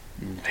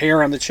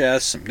 hair on the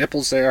chest, some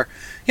nipples there.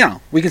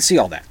 We can see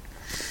all that.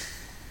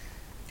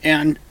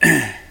 And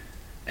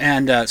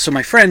so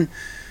my friend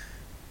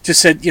just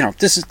said,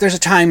 there's a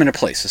time and a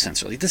place,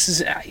 essentially. This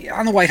is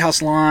on the White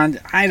House lawn.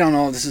 I don't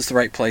know if this is the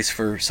right place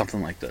for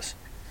something like this.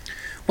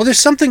 Well, there's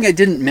something I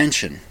didn't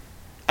mention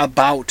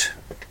about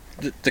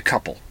the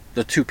couple,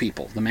 the two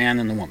people, the man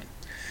and the woman.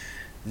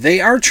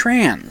 They are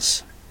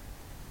trans.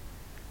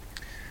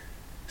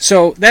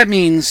 So that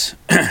means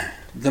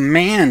the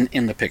man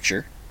in the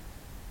picture,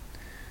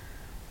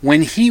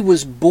 when he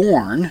was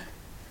born,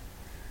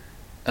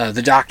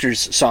 the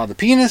doctors saw the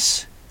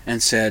penis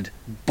and said,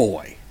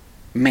 boy,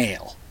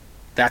 male,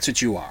 that's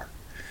what you are.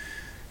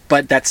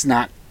 But that's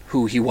not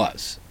who he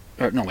was.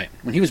 No, wait.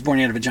 When he was born,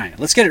 he had a vagina.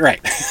 Let's get it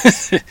right.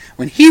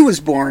 When he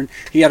was born,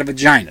 he had a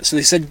vagina. So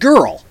they said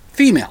girl,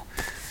 female.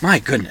 My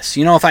goodness.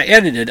 You know, if I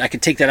edited, I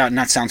could take that out and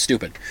not sound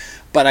stupid.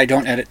 But I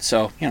don't edit,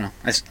 so, you know,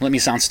 let me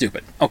sound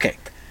stupid. Okay.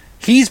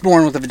 He's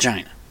born with a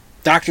vagina.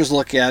 Doctors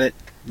look at it.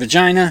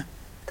 Vagina,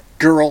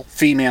 girl,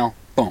 female,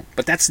 boom.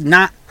 But that's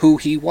not who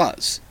he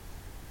was.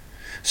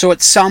 So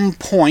at some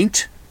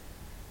point,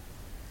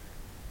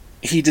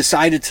 he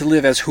decided to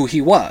live as who he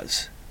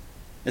was.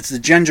 It's the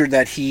gender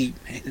that he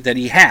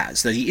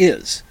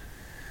is,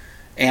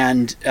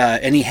 and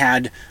he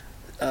had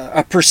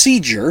a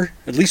procedure,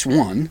 at least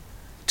one,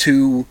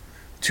 to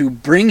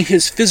bring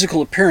his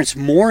physical appearance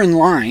more in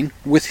line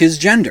with his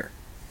gender.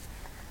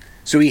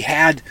 So he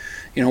had,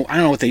 I don't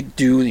know what they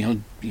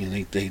do.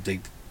 They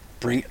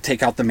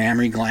take out the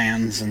mammary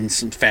glands and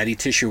some fatty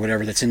tissue, or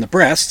whatever that's in the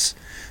breasts.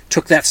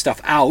 Took that stuff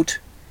out,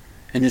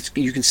 and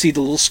you can see the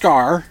little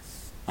scar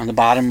on the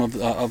bottom of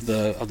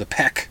the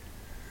pec.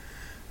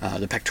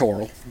 The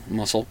pectoral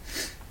muscle.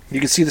 You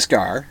can see the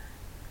scar,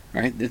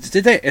 right?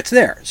 It's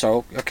there.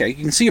 So, okay, you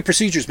can see a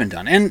procedure's been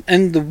done.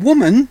 And the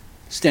woman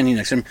standing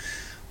next to him,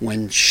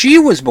 when she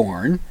was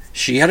born,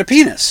 she had a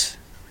penis.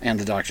 And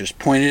the doctors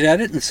pointed at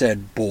it and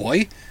said,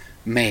 boy,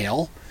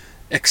 male,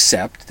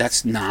 except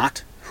that's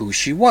not who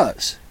she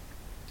was.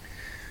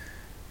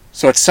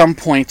 So at some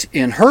point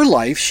in her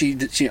life,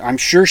 I'm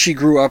sure she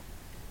grew up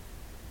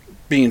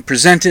being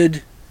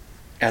presented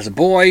as a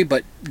boy,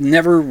 but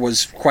never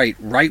was quite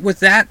right with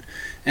that.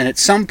 And at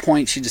some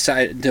point she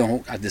decided,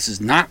 no, this is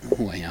not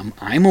who I am.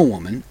 I'm a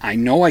woman. I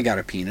know I got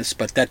a penis,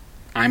 but that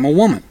I'm a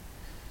woman.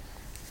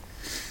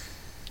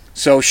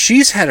 So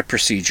she's had a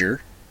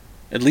procedure,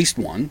 at least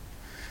one,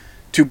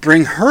 to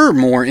bring her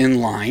more in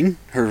line,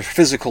 her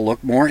physical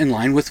look more in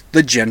line with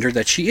the gender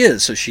that she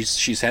is. So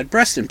she's had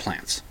breast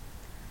implants.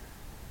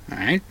 All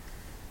right?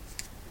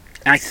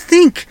 And I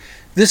think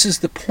this is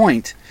the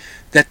point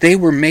that they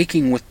were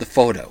making with the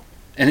photo.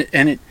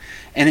 And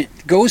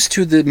it goes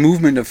to the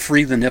movement of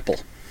free the nipple,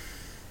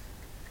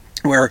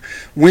 where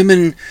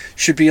women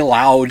should be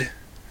allowed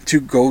to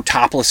go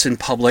topless in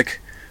public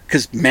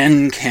because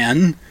men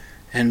can,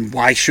 and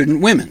why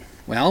shouldn't women?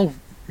 Well,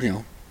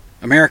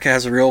 America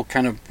has a real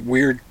kind of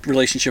weird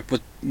relationship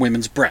with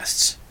women's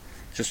breasts,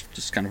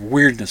 just kind of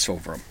weirdness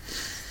over them.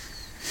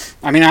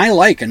 I mean, I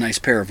like a nice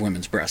pair of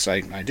women's breasts.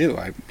 I do.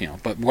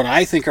 But what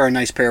I think are a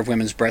nice pair of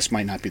women's breasts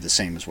might not be the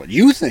same as what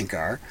you think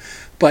are.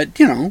 But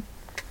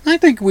I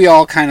think we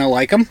all kind of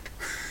like them.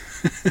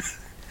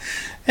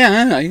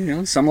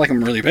 Yeah, some like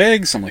them really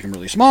big, some like them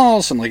really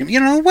small, some like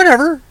them,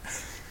 whatever.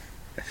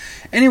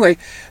 Anyway,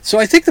 so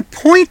I think the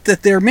point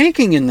that they're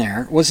making in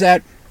there was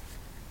that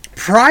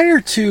prior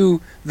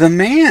to the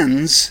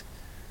man's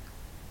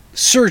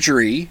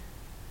surgery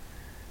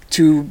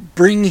to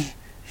bring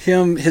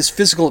his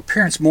physical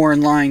appearance more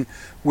in line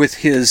with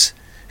his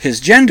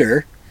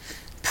gender,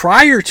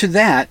 prior to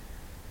that,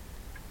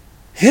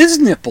 his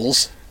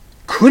nipples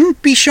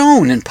couldn't be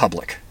shown in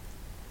public.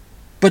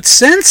 But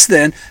since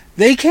then,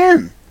 they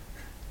can.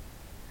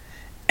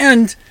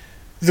 And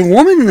the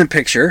woman in the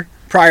picture,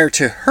 prior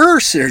to her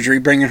surgery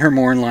bringing her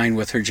more in line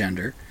with her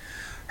gender,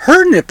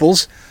 her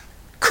nipples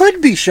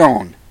could be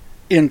shown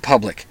in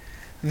public.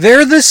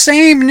 They're the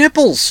same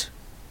nipples.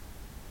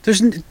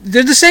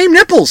 They're the same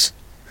nipples.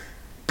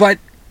 But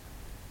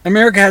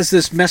America has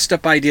this messed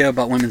up idea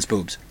about women's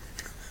boobs.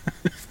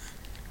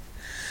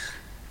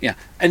 Yeah.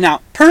 And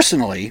now,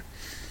 personally,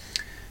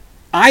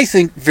 I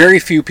think very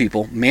few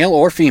people, male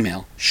or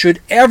female, should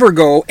ever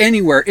go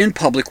anywhere in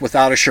public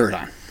without a shirt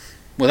on,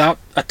 without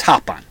a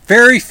top on.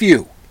 Very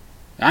few.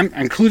 I'm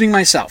including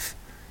myself.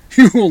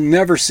 You will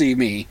never see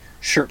me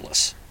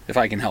shirtless if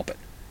I can help it.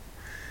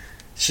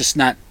 It's just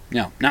not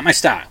my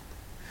style.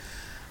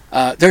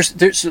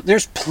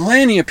 There's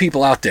plenty of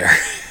people out there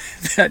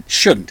that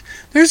shouldn't.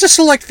 There's a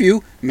select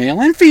few, male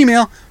and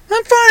female.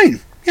 I'm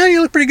fine. Yeah,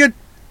 you look pretty good.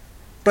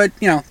 But,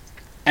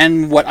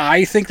 and what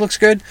I think looks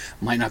good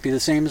might not be the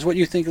same as what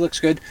you think looks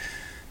good.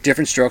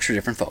 Different strokes for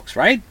different folks,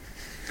 right?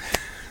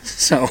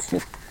 So,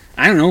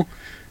 I don't know.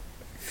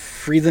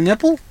 Free the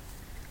nipple?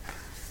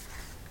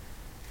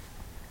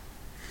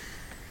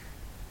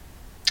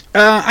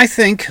 I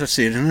think, let's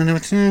see.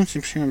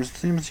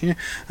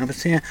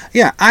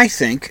 Yeah, I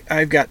think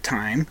I've got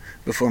time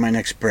before my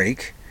next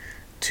break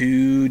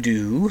to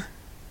do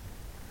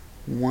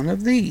one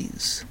of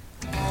these.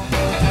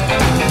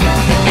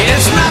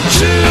 It's not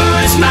true,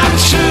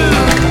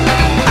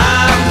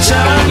 I'm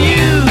telling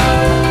you,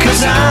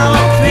 'cause I'm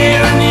up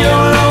here and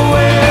you're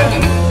nowhere.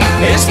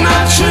 It's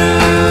not true,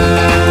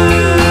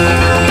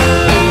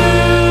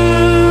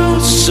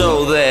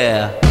 so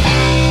there.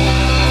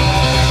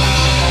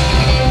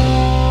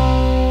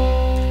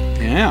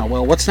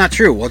 it's not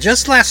true. Well,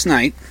 just last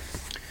night,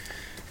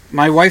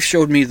 my wife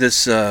showed me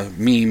this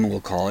meme,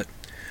 we'll call it,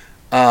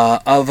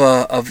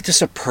 of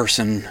just a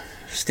person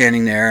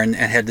standing there and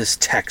had this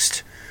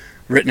text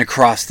written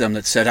across them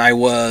that said, I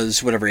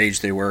was, whatever age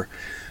they were,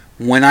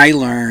 when I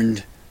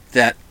learned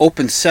that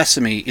open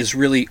sesame is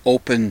really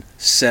open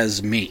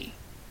says me.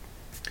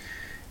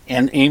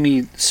 And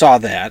Amy saw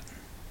that,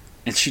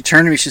 and she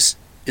turned to me, she says,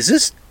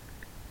 is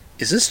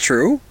this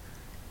true?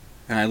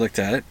 And I looked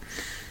at it.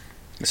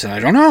 I said, I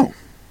don't know.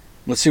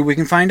 Let's see what we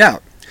can find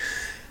out.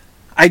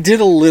 I did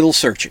a little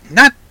searching.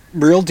 Not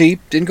real deep.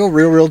 Didn't go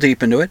real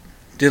deep into it.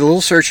 Did a little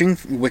searching.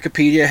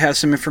 Wikipedia has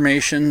some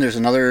information. There's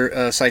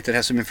another site that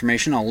has some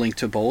information. I'll link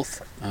to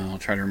both. I'll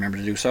try to remember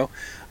to do so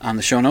on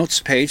the show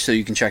notes page so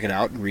you can check it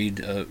out and read.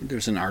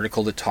 There's an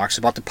article that talks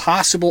about the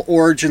possible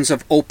origins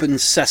of open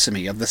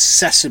sesame, of the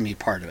sesame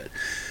part of it.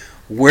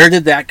 Where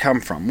did that come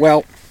from?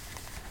 Well,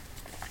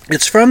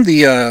 it's from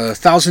the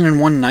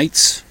 1001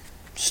 Nights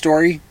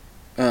story,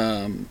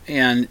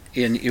 and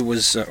it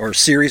was, or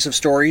series of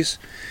stories.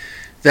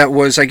 That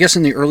was, I guess,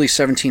 in the early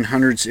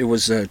 1700s. It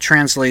was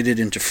translated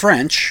into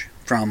French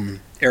from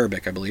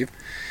Arabic, I believe,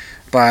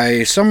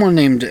 by someone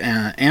named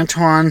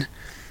Antoine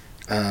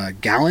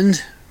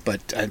Galland,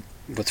 but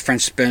with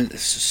French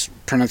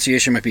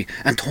pronunciation might be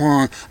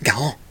Antoine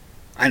Galland.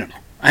 I don't know.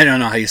 I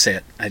don't know how you say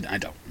it. I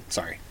don't.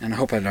 Sorry. And I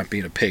hope I'm not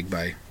being a pig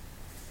by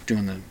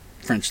doing the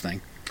French thing.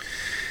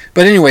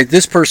 But anyway,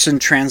 this person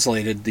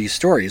translated these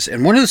stories.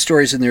 And one of the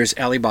stories in there is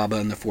Alibaba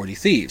and the 40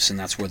 Thieves, and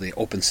that's where the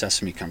open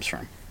sesame comes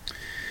from.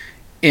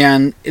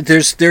 And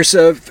there's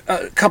a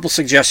couple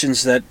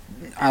suggestions that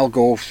I'll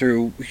go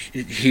through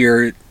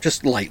here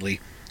just lightly.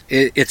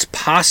 It's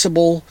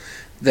possible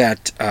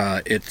that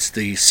it's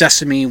the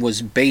sesame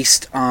was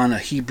based on a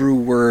Hebrew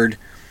word,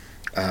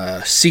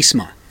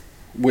 sisma,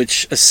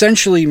 which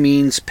essentially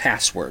means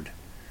password.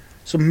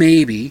 So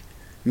maybe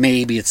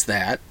it's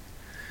that.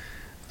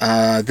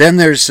 Then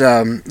there's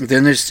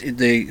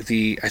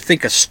the I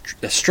think a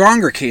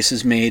stronger case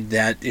is made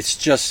that it's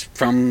just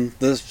from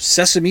the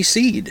sesame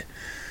seed.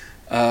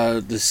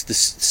 The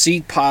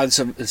seed pods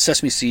of the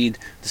sesame seed,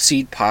 the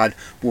seed pod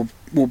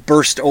will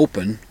burst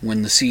open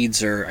when the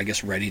seeds are, I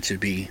guess, ready to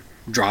be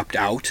dropped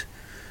out,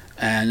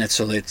 and that's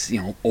so it's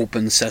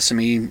open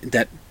sesame.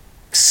 That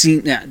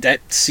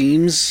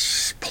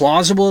seems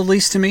plausible, at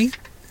least to me.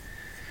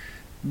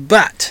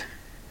 But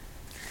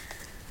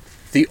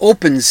the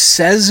open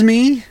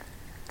sesame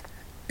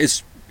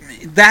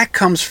that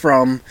comes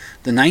from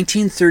the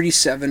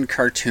 1937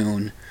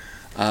 cartoon.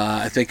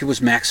 I think it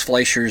was Max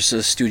Fleischer's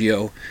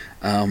studio.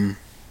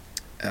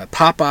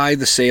 Popeye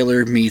the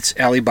Sailor meets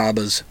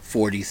Alibaba's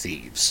 40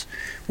 Thieves,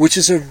 which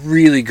is a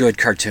really good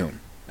cartoon.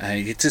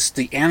 It's just,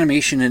 the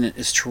animation in it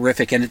is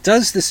terrific, and it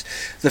does this.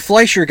 The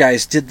Fleischer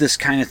guys did this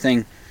kind of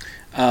thing,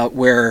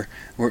 where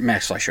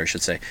Max Fleischer, I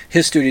should say,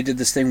 his studio did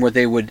this thing where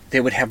they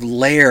would have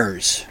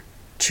layers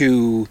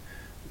to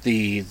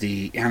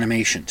the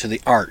animation, to the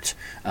art,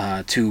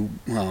 to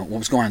what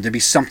was going on. There'd be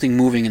something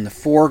moving in the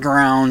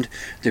foreground,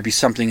 there'd be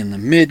something in the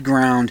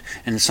midground,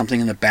 and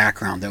something in the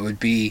background. There'd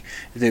be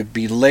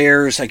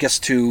layers, I guess,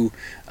 to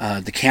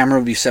the camera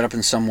would be set up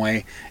in some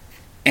way,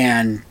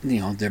 and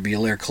there'd be a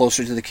layer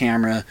closer to the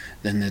camera.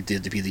 Then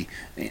there'd be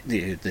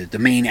the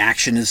main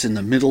action is in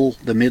the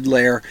mid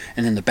layer,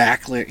 and then the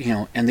back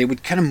layer, and they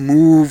would kind of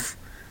move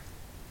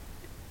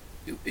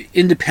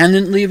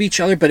independently of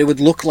each other, but it would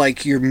look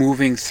like you're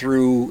moving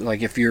through,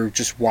 like if you're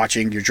just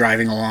watching, you're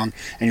driving along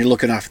and you're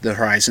looking off the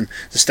horizon,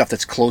 the stuff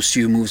that's close to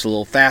you moves a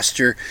little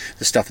faster,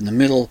 the stuff in the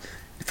middle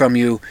from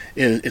you,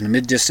 in the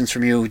mid distance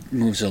from you,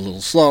 moves a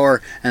little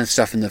slower, and the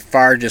stuff in the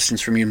far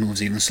distance from you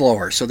moves even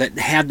slower. So that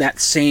had that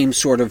same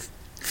sort of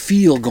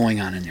feel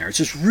going on in there. It's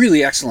just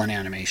really excellent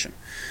animation.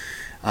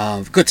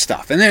 Good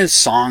stuff. And there's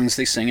songs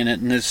they sing in it,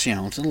 and there's,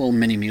 it's a little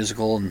mini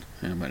musical and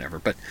whatever.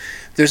 But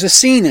there's a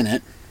scene in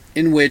it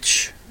in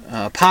which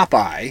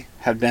Popeye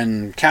had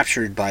been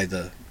captured by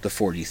the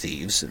 40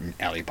 Thieves and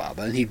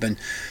Alibaba, and he'd been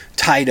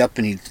tied up,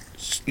 and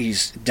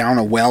he's down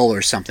a well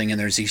or something, and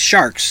there's these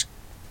sharks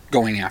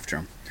going after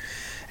him.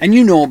 And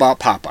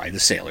about Popeye the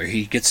Sailor.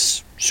 He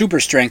gets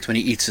super strength when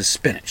he eats his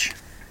spinach.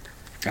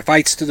 I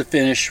fights to the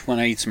finish when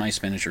I eats my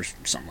spinach, or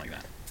something like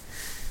that.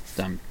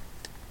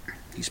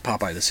 He's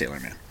Popeye the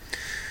Sailor Man.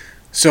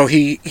 So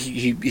he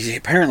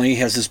apparently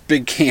has this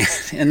big can,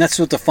 and that's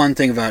what the fun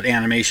thing about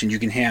animation. You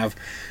can have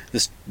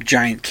this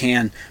giant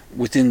can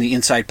within the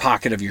inside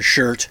pocket of your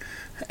shirt,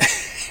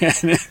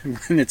 and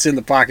when it's in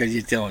the pocket,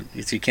 you can't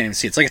even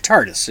see. It's like a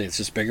TARDIS. It's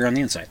just bigger on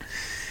the inside.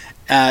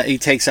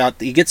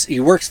 He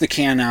works the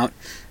can out,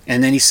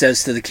 and then he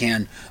says to the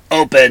can,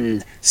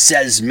 "Open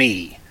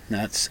sesame."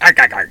 That's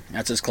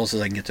as close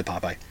as I can get to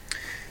Popeye.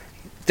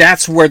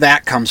 That's where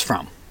that comes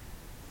from.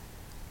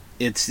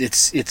 It's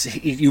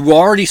you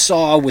already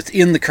saw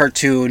within the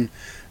cartoon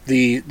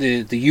the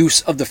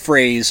use of the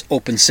phrase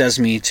 "open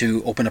sesame"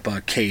 to open up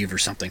a cave or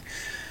something.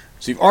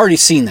 So you've already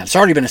seen that. It's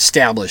already been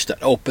established that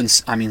open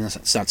sesame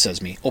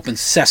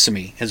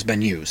has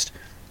been used.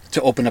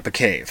 to open up a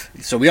cave.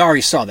 So we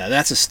already saw that.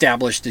 That's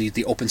established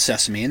the open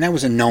sesame, and that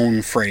was a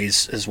known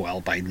phrase as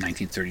well by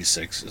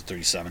 1936 or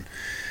 37.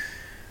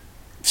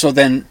 So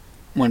then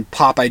when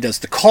Popeye does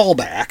the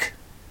callback,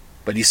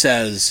 but he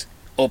says,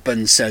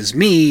 open says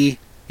me,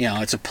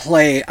 it's a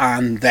play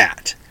on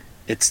that.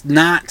 It's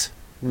not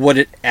what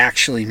it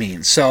actually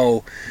means.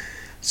 So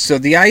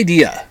the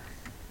idea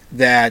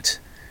that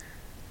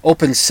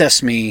open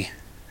sesame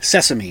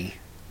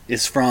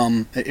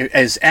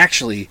is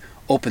actually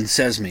open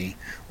sesame,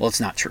 well, it's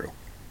not true.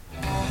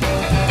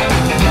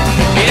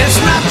 It's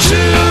not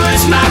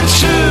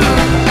true,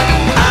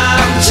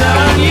 I'm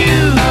telling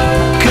you,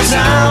 'cause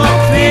I'm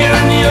up here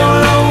and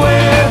you're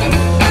nowhere.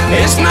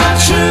 It's not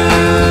true,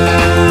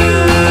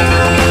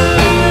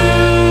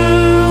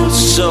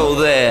 so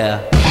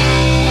there.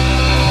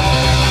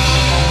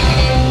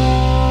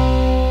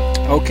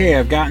 Okay,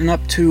 I've gotten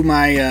up to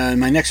my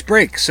next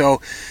break, so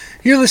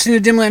you're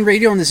listening to Dimland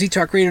Radio on the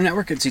Z-Talk Radio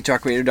Network at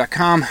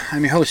ztalkradio.com.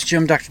 I'm your host,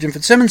 Jim, Dr. Dim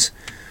Fitzsimmons.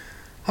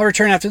 I'll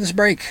return after this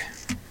break.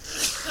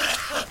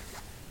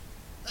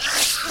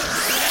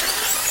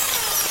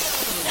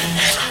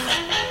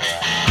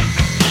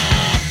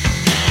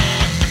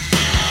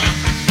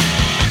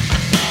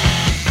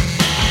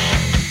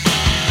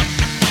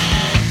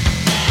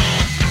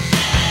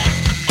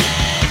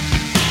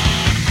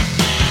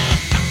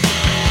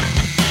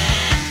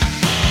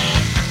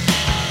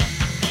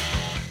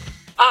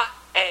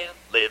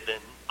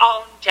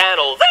 On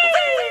Channel Z.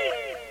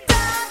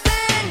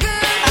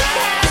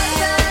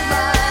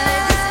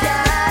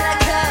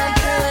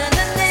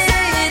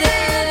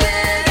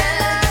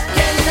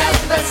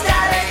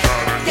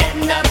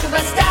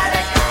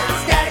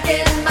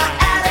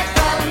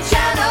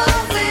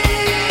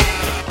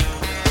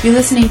 You're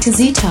listening to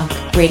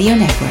Z-Talk Radio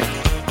Network.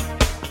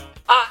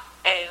 I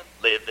am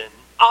living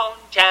on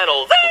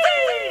Channel Z.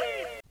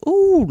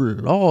 Oh,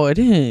 Lord,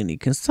 honey,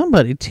 can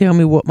somebody tell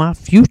me what my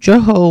future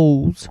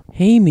holds?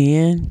 Hey,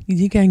 man, you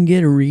think I can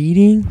get a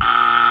reading?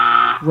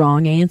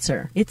 Wrong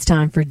answer. It's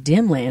time for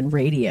Dimland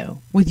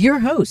Radio with your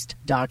host,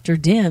 Dr.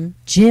 Dim,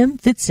 Jim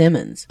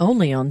Fitzsimmons,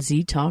 only on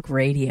Z-Talk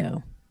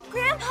Radio.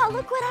 Grandpa,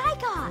 look what I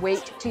got.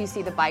 Wait till you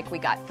see the bike we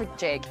got for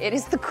Jake. It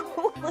is the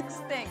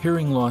coolest thing.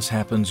 Hearing loss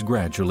happens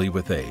gradually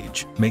with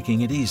age,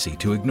 making it easy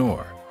to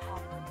ignore.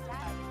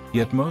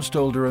 Yet most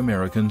older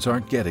Americans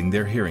aren't getting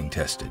their hearing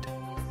tested.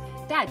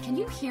 Dad, can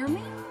you hear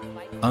me?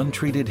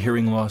 Untreated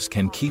hearing loss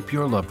can keep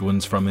your loved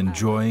ones from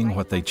enjoying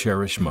what they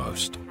cherish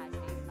most.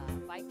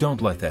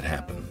 Don't let that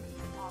happen.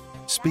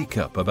 Speak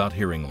up about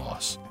hearing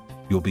loss.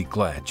 You'll be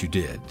glad you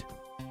did.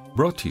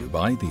 Brought to you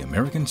by the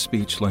American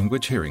Speech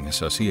Language Hearing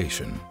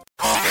Association.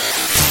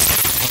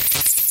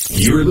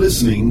 You're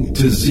listening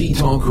to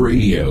Z-Talk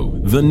Radio,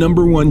 the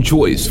 #1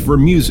 choice for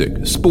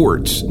music,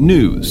 sports,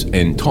 news,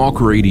 and talk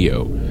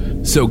radio.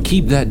 So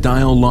keep that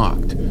dial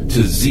locked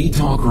to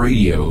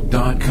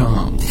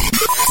ztalkradio.com.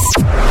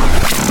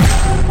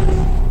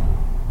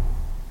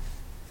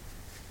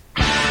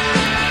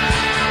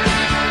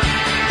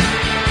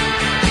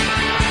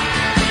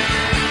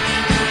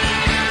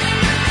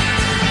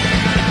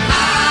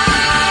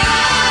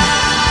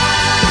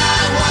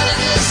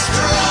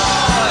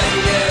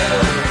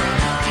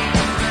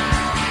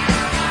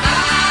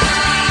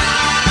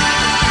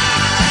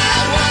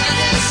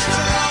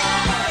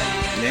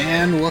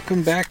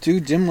 Welcome back to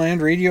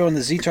Dimland Radio on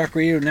the Z-Talk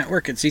Radio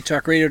Network at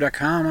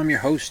ztalkradio.com. I'm your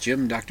host,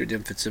 Jim, Dr.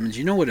 Dim Fitzsimmons.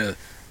 You know what a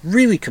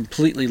really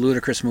completely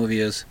ludicrous movie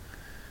is?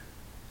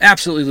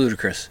 Absolutely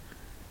ludicrous.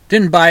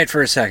 Didn't buy it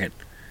for a second.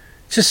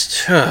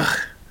 Just, Red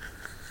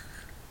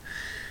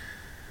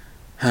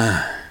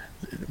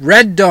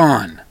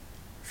Dawn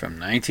from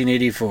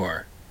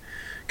 1984.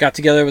 Got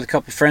together with a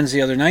couple friends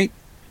the other night.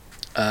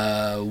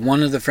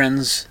 One of the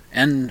friends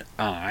and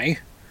I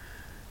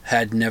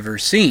had never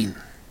seen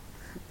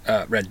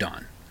Red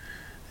Dawn.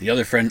 The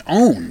other friend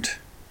owned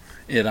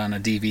it on a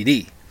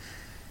DVD.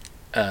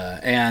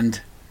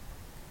 And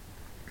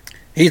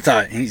he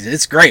thought,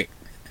 it's great.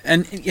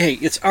 And, hey,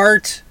 it's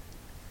art.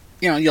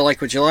 You know, you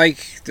like what you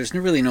like. There's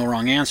really no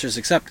wrong answers,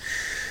 except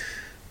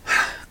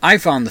I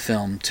found the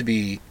film to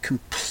be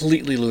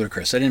completely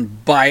ludicrous. I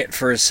didn't buy it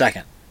for a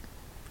second.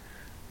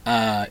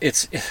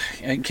 It's,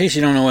 in case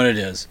you don't know what it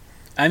is,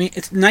 I mean,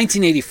 it's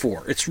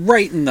 1984. It's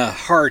right in the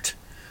heart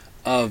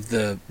of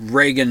the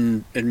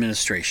Reagan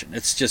administration.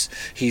 It's just,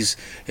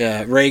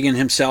 Reagan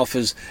himself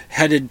is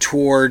headed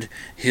toward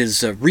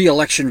his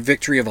re-election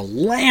victory of a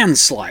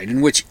landslide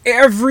in which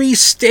every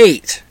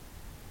state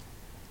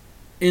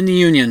in the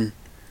Union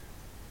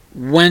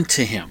went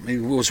to him. It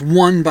was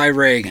won by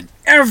Reagan.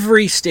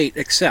 Every state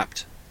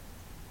except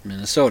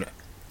Minnesota.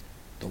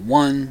 The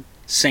one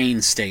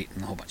sane state in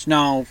the whole bunch.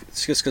 No,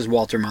 it's just because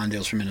Walter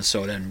Mondale's from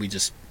Minnesota and we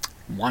just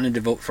wanted to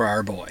vote for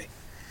our boy.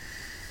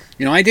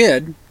 You know, I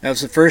did. That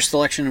was the first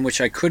election in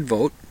which I could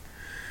vote,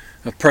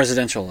 a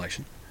presidential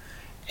election.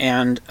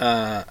 And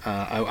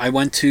I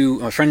went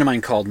to, a friend of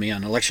mine called me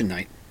on election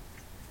night,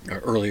 or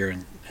earlier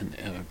in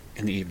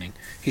the evening.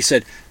 He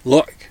said,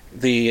 look,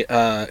 the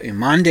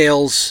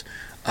Mondale's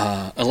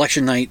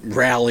election night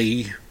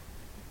rally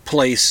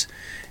place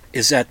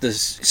is at the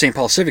St.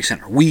 Paul Civic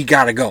Center. We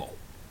got to go.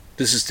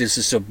 This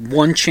is a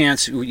one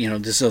chance,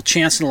 this is a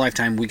chance in a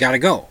lifetime. We got to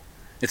go.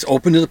 It's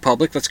open to the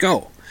public. Let's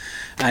go.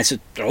 And I said,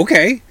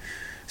 okay.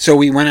 So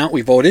we went out,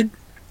 we voted,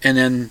 and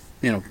then,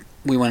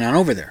 we went on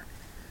over there.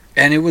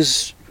 And it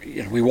was,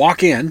 we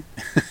walk in.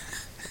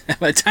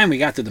 By the time we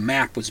got to the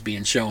map was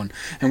being shown,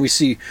 and we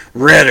see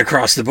red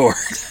across the board.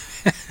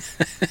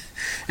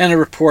 And a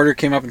reporter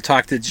came up and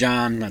talked to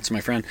John, that's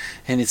my friend,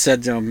 and he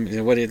said to him,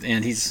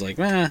 and he's like,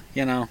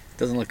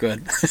 doesn't look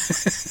good.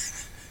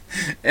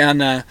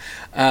 And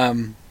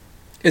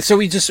so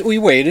we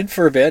waited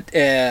for a bit,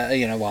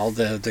 while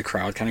the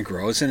crowd kind of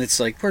grows, and it's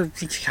like we're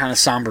kind of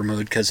somber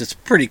mood because it's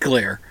pretty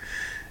clear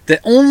that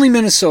only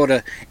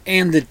Minnesota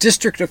and the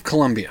District of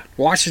Columbia,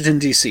 Washington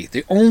D.C.,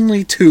 the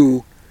only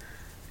two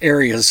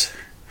areas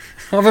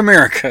of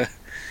America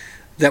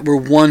that were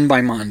won by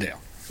Mondale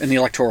in the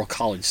Electoral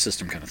College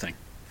system kind of thing,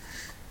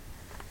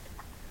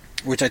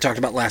 which I talked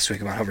about last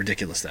week about how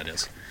ridiculous that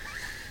is.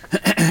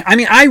 I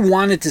mean, I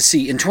wanted to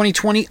see, in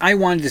 2020, I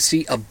wanted to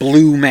see a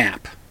blue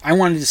map. I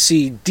wanted to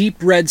see deep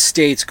red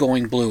states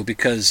going blue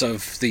because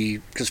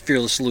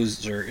Fearless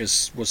Loser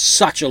was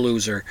such a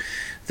loser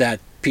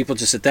that people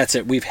just said, that's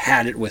it, we've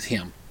had it with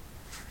him.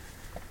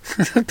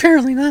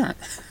 Apparently not.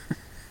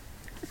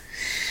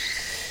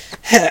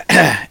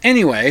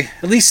 Anyway,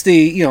 at least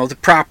the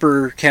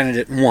proper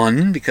candidate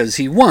won because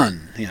he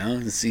won. He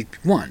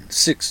won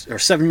 6 or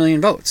 7 million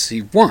votes.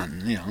 He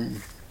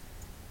won.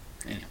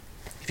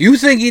 If you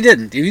think he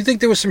didn't, if you think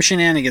there was some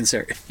shenanigans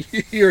there,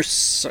 you're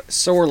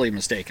sorely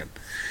mistaken.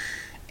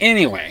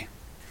 Anyway,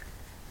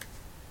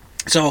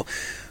 so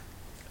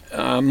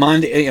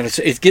Monday,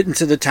 it's getting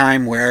to the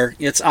time where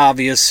it's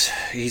obvious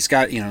he's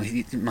got,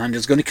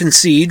 Mondale's going to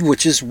concede,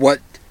 which is what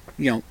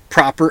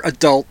proper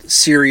adult,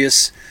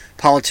 serious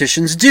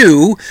politicians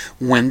do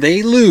when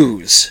they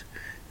lose.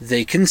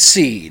 They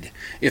concede.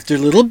 If they're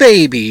little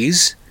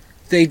babies,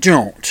 they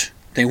don't.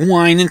 They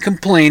whine and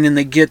complain, and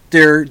they get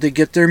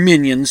their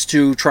minions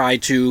to try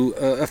to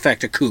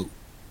effect a coup.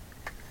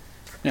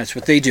 That's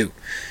what they do.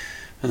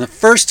 And the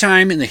first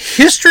time in the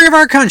history of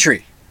our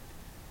country,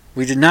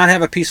 we did not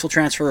have a peaceful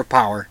transfer of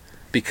power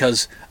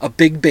because a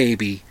big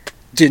baby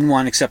didn't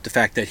want to accept the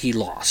fact that he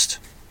lost.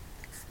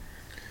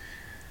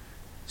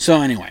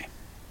 So anyway,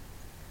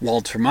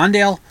 Walter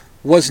Mondale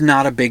was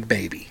not a big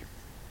baby.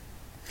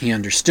 He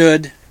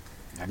understood.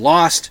 I've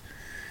lost.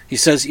 He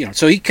says,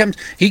 so he comes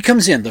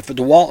in. The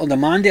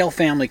Mondale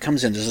family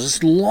comes in. There's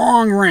this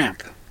long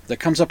ramp that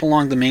comes up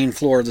along the main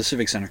floor of the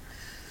Civic Center.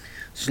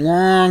 This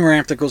long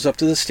ramp that goes up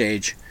to the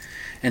stage.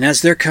 And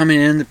as they're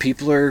coming in, the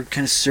people are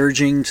kind of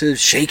surging to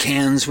shake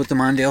hands with the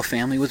Mondale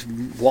family, with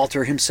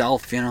Walter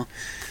himself,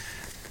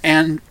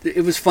 And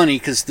it was funny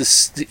because the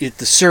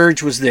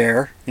surge was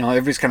there.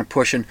 Everybody's kind of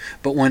pushing.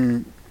 But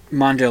when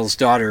Mondale's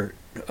daughter,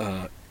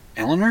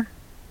 Eleanor,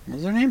 what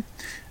was her name?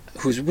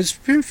 Who was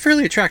a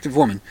fairly attractive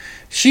woman.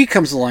 She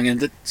comes along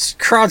and the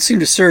crowd seemed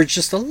to surge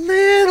just a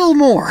little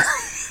more.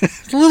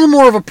 A little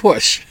more of a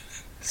push.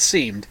 It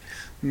seemed.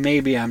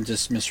 Maybe I'm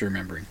just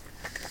misremembering.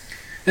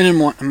 And then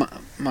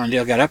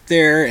Mondale got up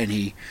there and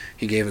he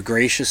gave a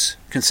gracious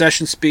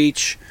concession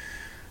speech.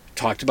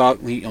 Talked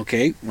about,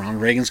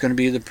 Ronald Reagan's going to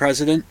be the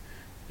president.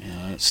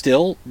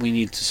 Still, we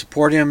need to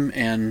support him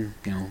and,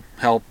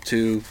 help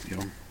to,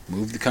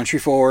 move the country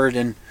forward.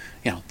 And,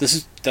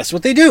 that's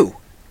what they do.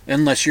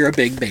 Unless you're a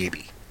big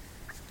baby.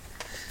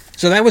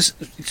 So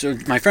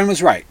my friend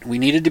was right. We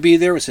needed to be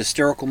there. It was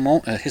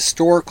a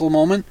historical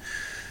moment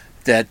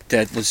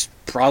that was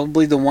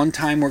probably the one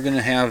time we're going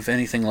to have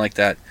anything like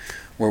that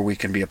where we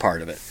can be a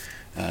part of it.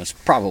 It's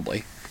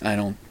probably. I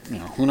don't,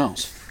 who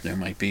knows? There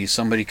might be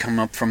somebody come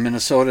up from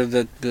Minnesota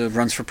that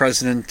runs for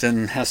president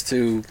and has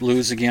to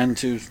lose again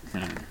to,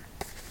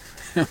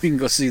 we can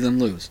go see them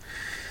lose.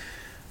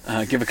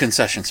 Give a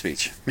concession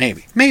speech.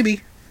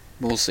 Maybe.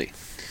 We'll see.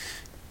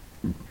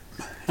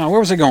 Now,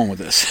 where was I going with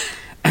this?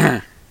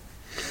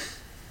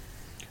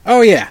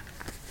 Oh, yeah.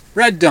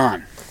 Red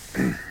Dawn.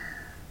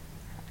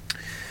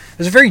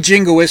 There's a very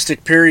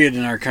jingoistic period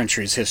in our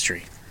country's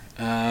history.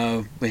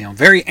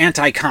 Very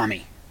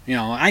anti-commie.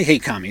 I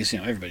hate commies.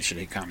 Everybody should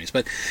hate commies,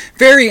 but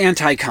very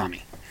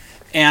anti-commie.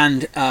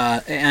 And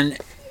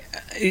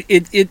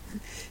it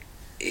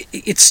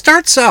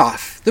starts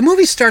off. The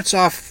movie starts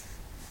off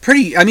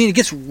pretty. It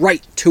gets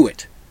right to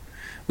it.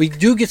 We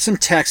do get some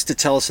text to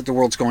tell us that the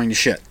world's going to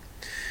shit.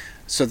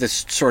 So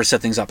this sort of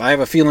set things up. I have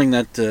a feeling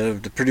that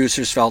the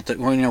producers felt that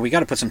we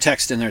got to put some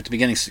text in there at the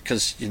beginning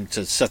because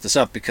to set this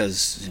up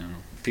because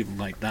people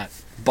might not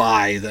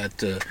buy that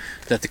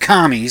the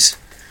commies,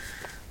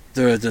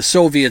 the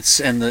Soviets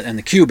and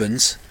the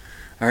Cubans,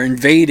 are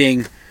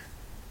invading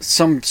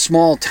some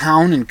small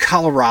town in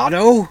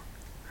Colorado,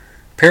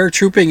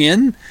 paratrooping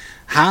in,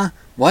 huh?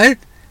 What?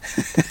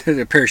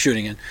 They're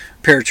parachuting in,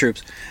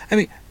 paratroops.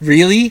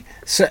 Really?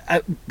 So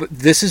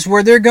this is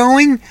where they're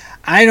going?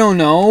 I don't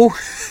know.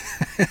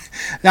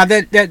 Now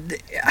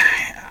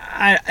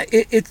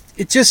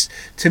it just,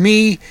 to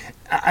me,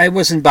 I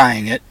wasn't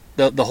buying it,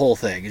 the whole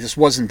thing. I just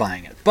wasn't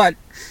buying it. But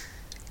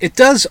it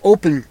does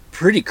open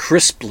pretty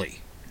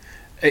crisply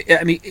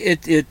I mean,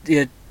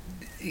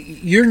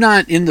 you're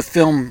not in the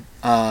film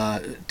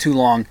too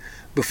long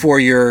before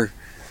you're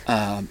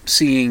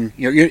seeing.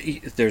 You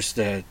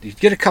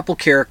get a couple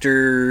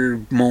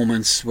character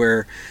moments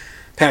where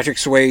Patrick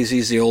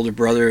Swayze's the older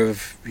brother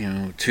of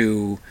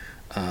to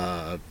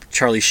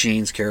Charlie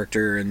Sheen's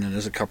character, and then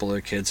there's a couple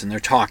other kids, and they're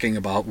talking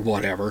about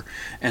whatever,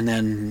 and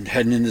then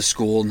heading into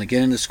school, and they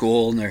get into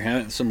school, and they're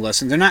having some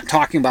lessons. They're not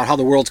talking about how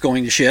the world's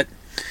going to shit,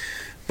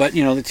 but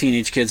the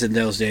teenage kids in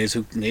those days,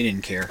 they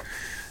didn't care.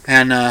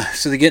 And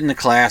so they get into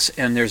class,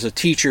 and there's a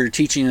teacher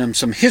teaching them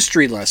some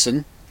history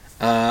lesson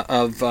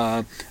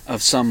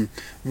of some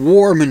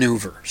war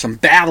maneuver, some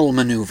battle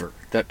maneuver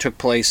that took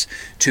place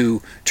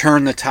to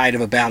turn the tide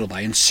of a battle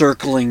by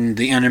encircling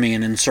the enemy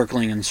and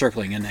encircling.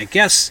 And I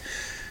guess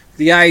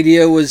the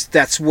idea was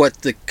that's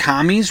what the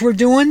commies were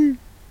doing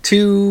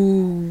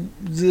to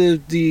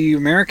the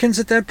Americans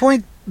at that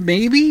point,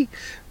 maybe.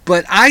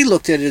 But I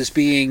looked at it as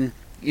being,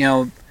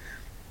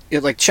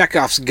 like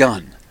Chekhov's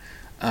gun.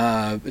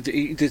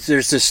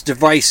 There's this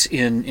device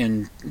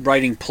in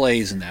writing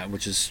plays and that,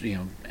 which is,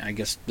 I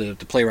guess the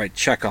playwright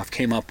Chekhov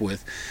came up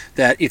with,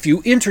 that if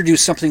you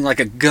introduce something like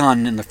a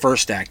gun in the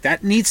first act,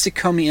 that needs to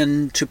come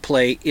into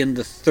play in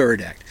the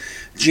third act.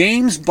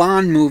 James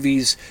Bond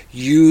movies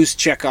use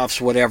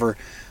Chekhov's whatever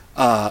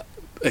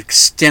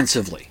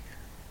extensively.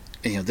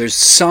 There's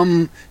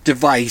some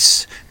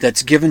device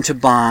that's given to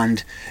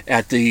Bond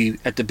at the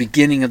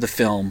beginning of the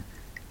film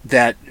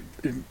that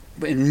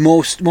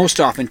most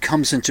often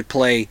comes into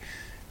play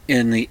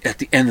at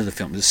the end of the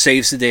film. It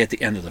saves the day at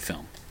the end of the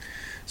film.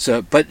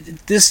 So, but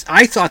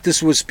I thought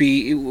this would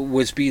be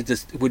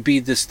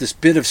this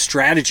bit of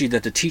strategy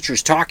that the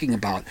teacher's talking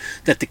about,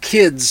 that the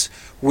kids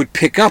would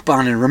pick up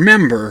on and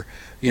remember,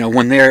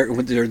 when they're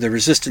the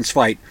resistance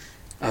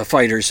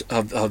fighters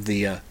of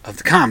the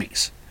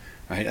commies,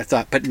 right? I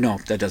thought, but no,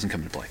 that doesn't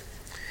come into play.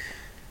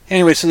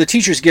 Anyway, so the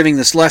teacher's giving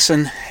this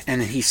lesson,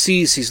 and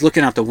he's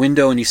looking out the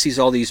window, and he sees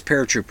all these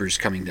paratroopers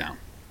coming down.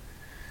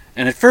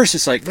 And at first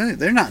it's like, well,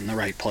 they're not in the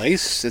right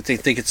place. They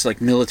think it's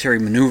like military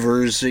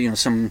maneuvers,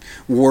 some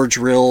war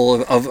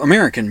drill of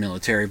American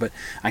military, but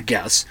I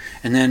guess.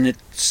 And then it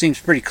seems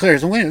pretty clear.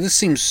 So, wait, this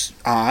seems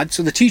odd.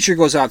 So the teacher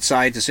goes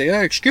outside to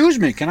say, excuse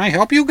me, can I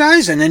help you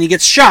guys? And then he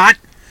gets shot.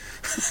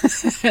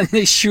 And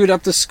they shoot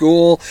up the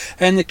school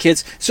and the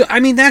kids. So, I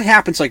mean, that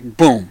happens like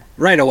boom,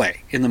 right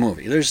away in the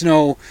movie. There's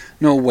no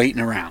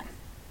waiting around.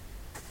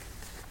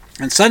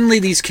 And suddenly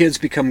these kids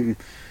become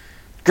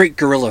great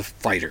guerrilla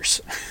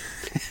fighters.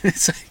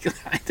 It's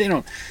like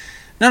none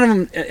of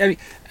them. I mean,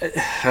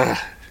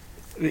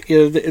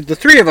 the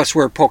three of us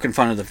were poking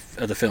fun of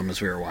the film as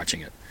we were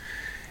watching it,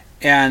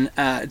 and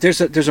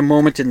there's a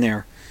moment in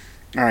there.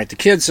 All right, the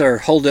kids are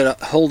holed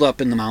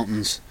up in the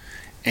mountains,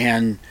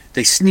 and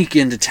they sneak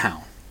into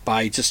town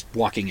by just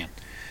walking in,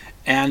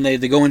 and they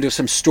go into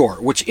some store,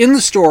 which in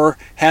the store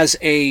has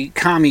a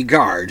commie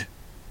guard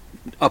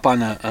up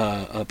on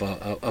up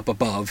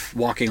above,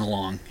 walking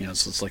along.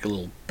 So it's like a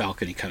little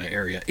balcony kind of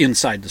area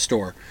inside the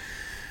store,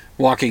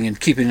 walking and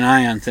keeping an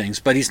eye on things,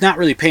 but he's not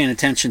really paying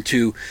attention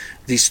to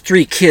these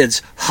three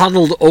kids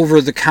huddled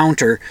over the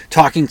counter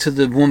talking to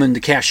the woman,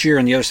 the cashier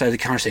on the other side of the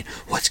counter, saying,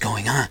 "What's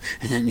going on?"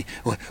 And then,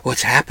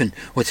 "What's happened?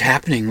 What's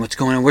happening? What's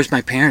going on? Where's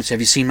my parents?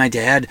 Have you seen my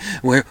dad?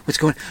 What's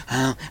going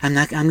on? I'm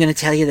going to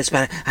tell you this,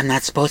 but I'm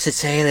not supposed to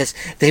say this.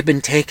 They've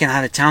been taken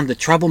out of town. The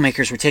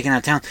troublemakers were taken out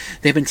of town.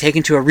 They've been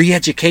taken to a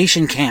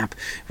re-education camp,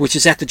 which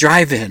is at the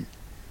drive-in."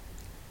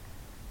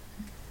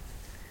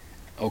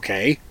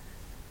 Okay.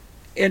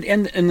 And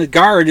the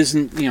guard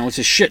isn't, it's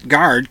a shit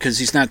guard, because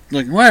he's not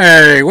like,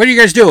 "Hey, what are you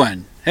guys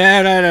doing?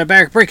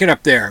 Back, break it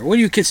up there. What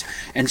are you kids?"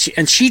 And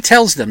she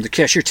tells them, the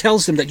cashier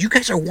tells them, that you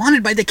guys are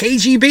wanted by the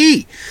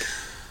KGB.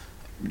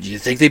 Do you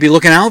think they'd be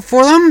looking out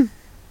for them?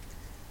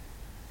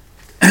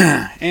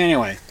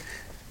 Anyway,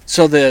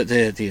 so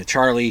the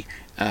Charlie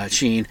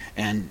Sheen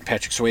and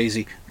Patrick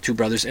Swayze, two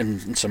brothers,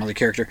 and some other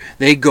character,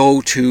 they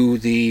go to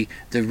the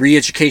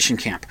re-education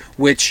camp,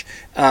 which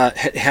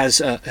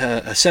has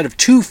a set of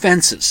two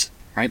fences.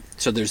 Right,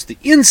 so there's the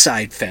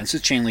inside fence, a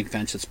chain link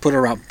fence that's put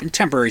around,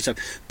 temporary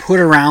stuff, put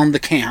around the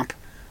camp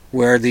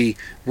where the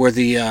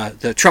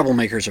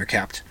troublemakers are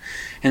kept,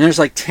 and there's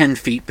like 10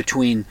 feet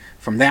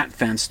from that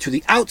fence to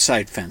the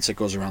outside fence that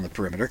goes around the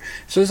perimeter.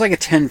 So there's like a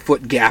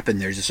 10-foot gap in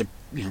there, just to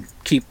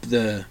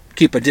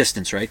keep a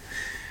distance, right?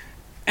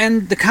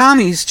 And the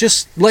commies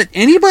just let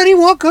anybody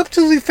walk up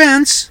to the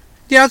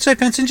outside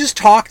fence, and just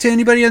talk to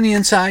anybody on the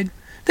inside.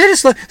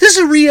 This is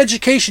a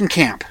re-education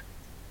camp.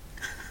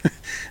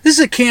 This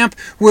is a camp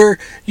where,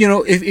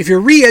 if you're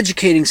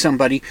re-educating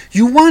somebody,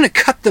 you want to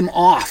cut them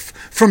off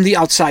from the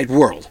outside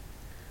world.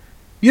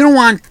 You don't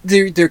want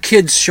their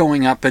kids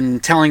showing up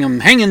and telling them,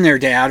 hang in there,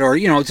 Dad, or,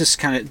 just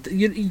kind of,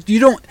 you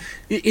don't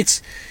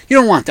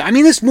want that. I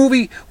mean, this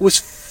movie was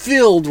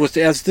filled with,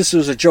 as this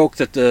was a joke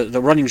that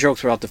the running joke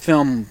throughout the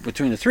film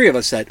between the three of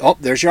us, that, oh,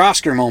 there's your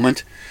Oscar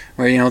moment,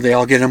 where, they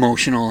all get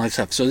emotional and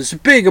stuff. So there's a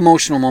big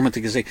emotional moment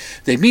because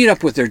they meet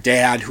up with their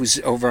dad, he's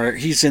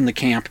in the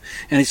camp,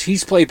 and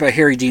he's played by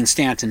Harry Dean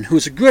Stanton,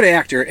 who's a good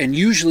actor, and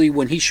usually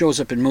when he shows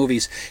up in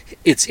movies,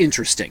 it's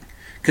interesting.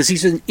 Because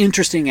he's an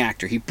interesting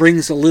actor. He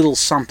brings a little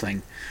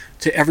something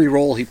to every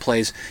role he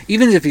plays.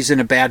 Even if he's in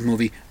a bad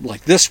movie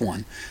like this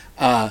one,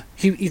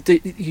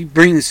 he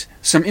brings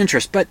some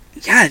interest. But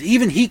yeah,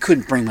 even he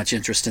couldn't bring much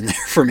interest in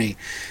there for me.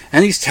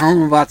 And he's telling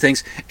them about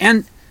things.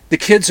 And the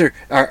kids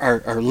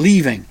are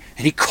leaving.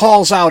 And he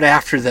calls out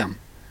after them,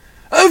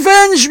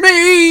 "Avenge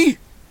me!"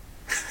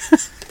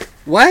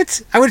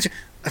 What?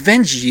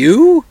 Avenge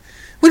you?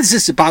 What is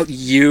this about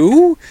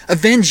you?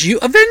 Avenge you?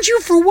 Avenge you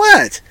for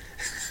what?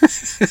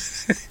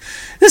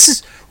 This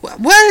is what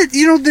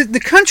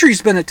the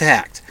country's been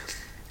attacked,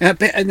 and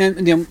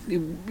then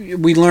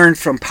we learned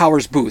from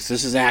Powers Booth.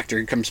 This is an actor.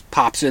 He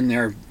pops in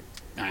there.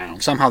 I don't know.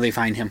 Somehow they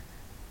find him,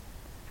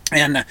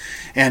 and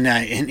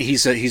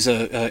he's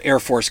a Air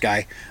Force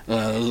guy,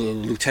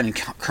 lieutenant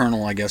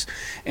colonel, I guess.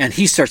 And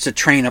he starts to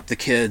train up the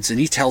kids, and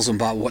he tells them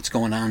about what's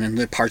going on in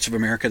the parts of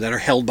America that are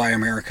held by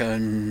America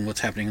and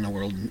what's happening in the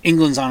world. And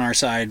England's on our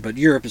side, but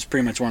Europe is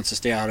pretty much wants to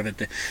stay out of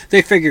it.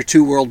 They figure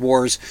 2 world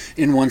wars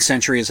in 1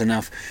 century is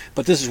enough,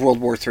 but this is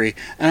World War III,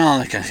 and all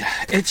that kind of.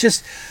 It's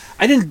just,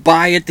 I didn't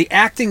buy it. The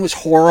acting was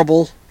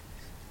horrible.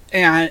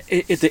 And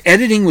the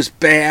editing was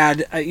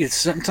bad. It's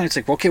sometimes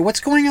like, okay, what's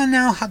going on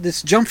now? How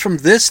this jump from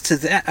this to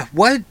that?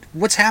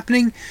 What's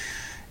happening?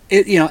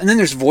 And then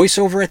there's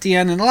voiceover at the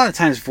end, and a lot of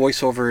times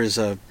voiceover is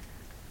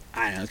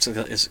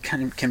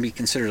can be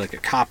considered like a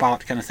cop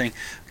out kind of thing.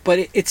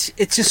 But it's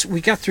just,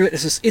 we got through it.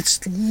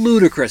 It's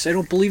ludicrous. I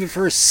don't believe it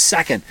for a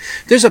second.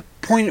 There's a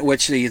point at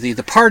which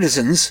the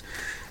partisans,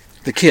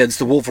 the kids,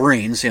 the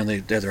Wolverines,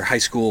 their high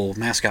school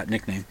mascot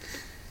nickname.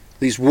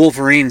 These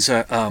Wolverines,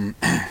 they're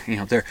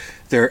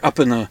up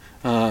in the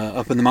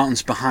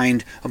mountains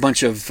behind a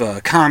bunch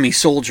of commie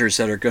soldiers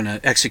that are going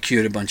to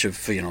execute a bunch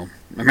of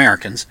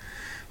Americans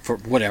for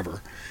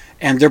whatever,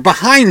 and they're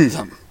behind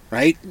them,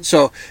 right?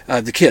 So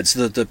the kids,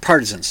 the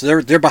partisans,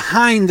 they're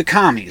behind the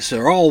commies.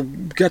 They're all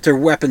got their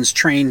weapons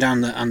trained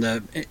on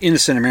the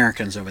innocent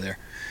Americans over there,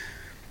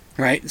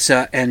 right?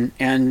 So and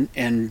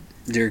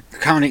they're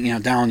counting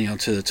down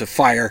to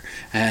fire,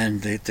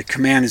 and the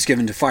command is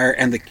given to fire,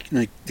 and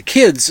the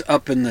kids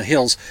up in the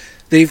hills,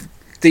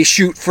 they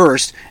shoot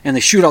first, and they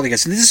shoot all the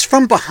guys. This is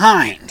from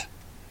behind,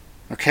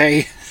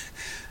 okay?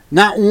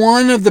 Not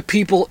one of the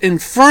people in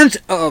front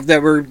of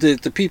that were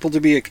the people to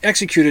be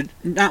executed,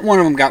 not one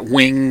of them got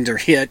winged or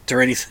hit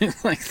or anything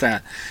like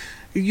that.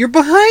 You're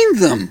behind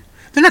them.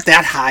 They're not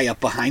that high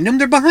up behind them.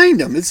 They're behind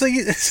them. It's like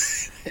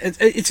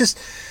it's just,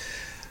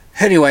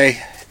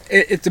 anyway.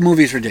 The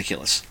movie's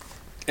ridiculous.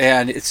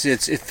 And it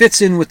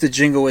fits in with the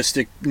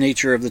jingoistic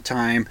nature of the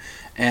time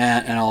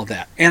and all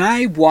that. And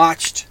I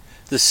watched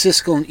the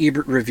Siskel and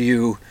Ebert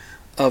review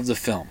of the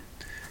film.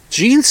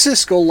 Gene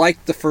Siskel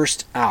liked the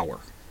first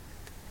hour.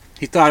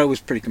 He thought it was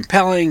pretty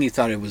compelling. He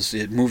thought it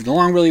moved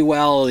along really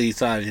well. He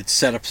thought it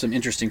set up some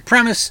interesting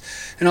premise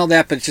and all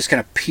that, but it just kind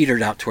of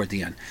petered out toward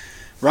the end.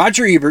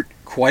 Roger Ebert,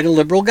 quite a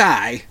liberal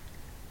guy,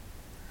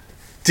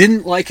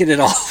 didn't like it at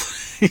all.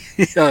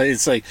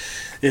 It's like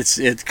it's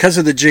because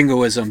of the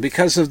jingoism,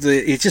 because of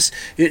it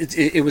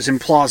was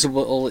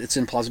implausible. It's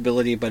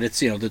implausibility, but it's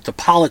the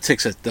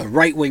politics, the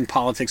right wing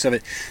politics of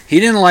it.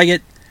 He didn't like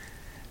it.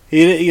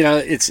 He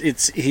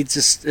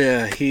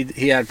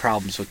had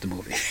problems with the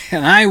movie,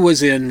 and I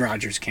was in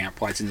Roger's camp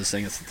watching this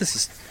thing.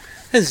 This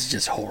is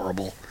just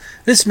horrible.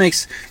 This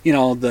makes,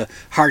 the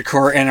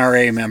hardcore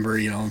NRA member,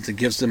 that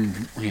gives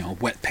them,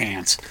 wet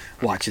pants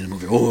watching the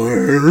movie.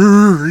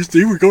 Oh,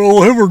 see, we can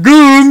all have our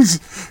guns.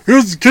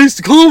 Here's in case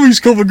the commies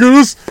come and get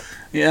us.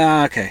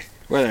 Yeah, okay,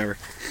 whatever.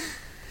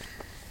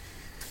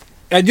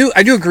 I do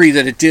agree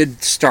that it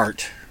did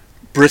start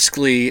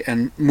briskly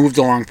and moved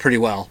along pretty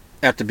well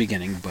at the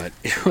beginning, but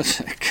it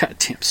was a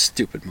goddamn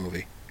stupid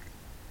movie.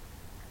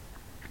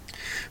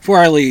 Before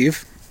I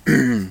leave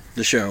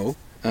the show,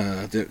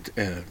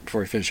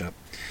 before we finish up,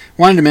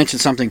 wanted to mention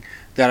something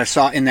that I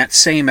saw in that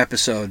same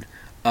episode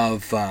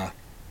of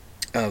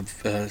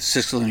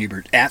Siskel and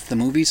Ebert at the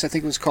movies, I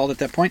think it was called at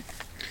that point.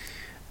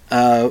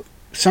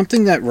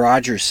 Something that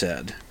Roger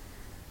said.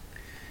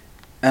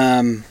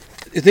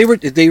 They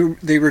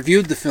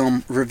reviewed the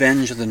film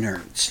Revenge of the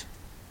Nerds,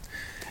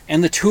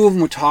 and the two of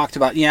them talked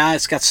about,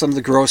 it's got some of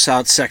the gross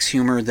out sex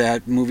humor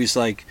that movies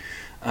like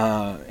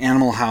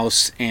Animal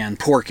House and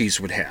Porky's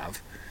would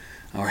have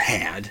or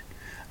had.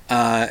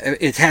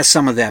 It has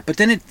some of that, but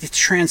then it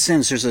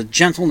transcends. There's a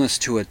gentleness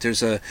to it.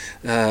 There's a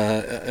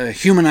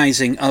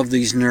humanizing of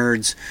these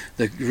nerds,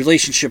 the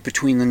relationship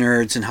between the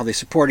nerds and how they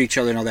support each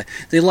other and all that.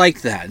 They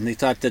liked that, and they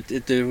thought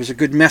that there was a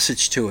good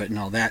message to it and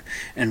all that.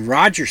 And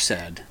Roger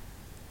said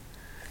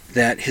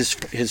that his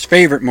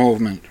favorite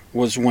moment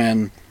was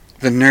when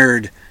the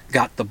nerd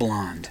got the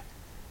blonde.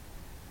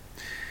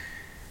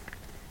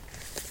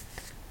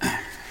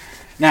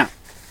 Now,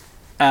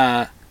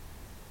 I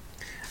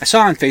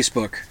saw on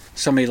Facebook,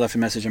 somebody left a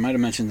message, I might have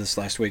mentioned this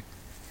last week,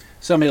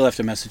 somebody left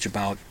a message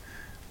about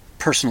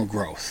personal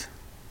growth.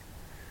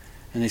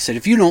 And they said,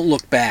 if you don't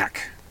look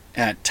back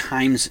at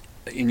times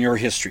in your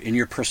history, in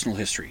your personal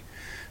history,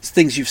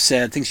 things you've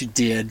said, things you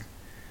did,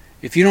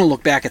 if you don't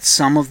look back at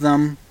some of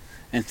them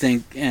and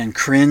think and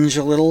cringe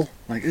a little,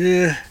 like,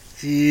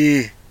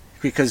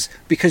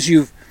 because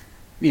you've,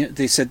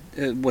 they said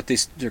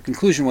their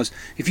conclusion was,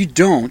 if you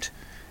don't,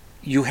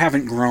 you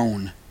haven't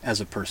grown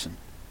as a person.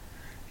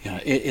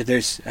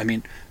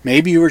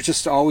 Maybe you were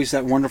just always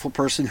that wonderful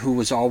person who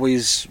was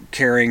always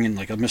caring and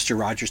like a Mr.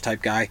 Rogers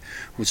type guy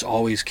who was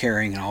always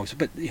caring and always,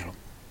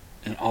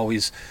 and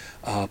always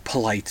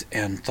polite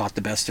and thought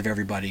the best of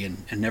everybody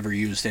and never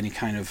used any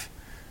kind of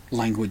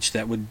language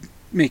that would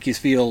make you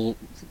feel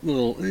a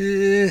little,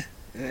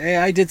 hey,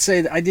 I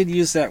did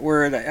use that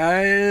word.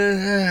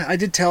 I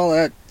did tell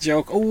that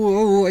joke.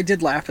 Oh, I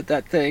did laugh at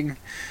that thing,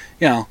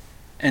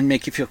 and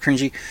make you feel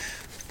cringy.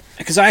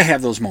 Because I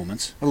have those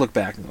moments. I look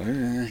back and go,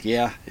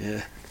 yeah.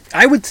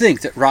 I would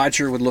think that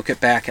Roger would look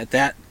back at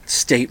that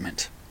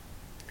statement,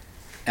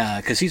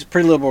 because he's a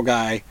pretty liberal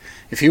guy.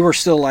 If he were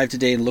still alive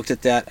today and looked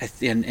at that,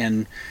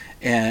 and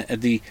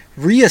the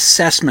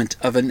reassessment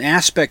of an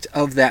aspect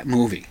of that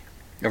movie,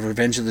 of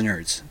Revenge of the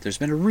Nerds, there's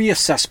been a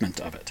reassessment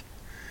of it.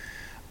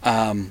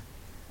 And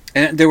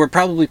there were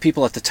probably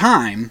people at the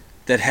time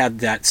that had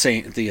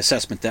the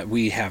assessment that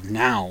we have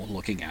now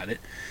looking at it.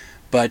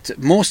 But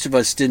most of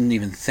us didn't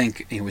even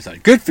think, we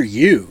thought, good for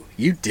you.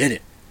 You did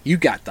it. You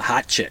got the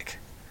hot chick,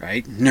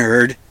 right?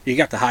 Nerd. You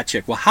got the hot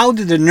chick. Well, how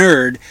did a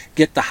nerd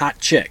get the hot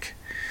chick?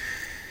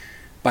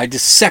 By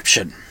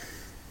deception.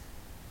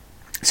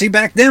 See,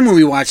 back then when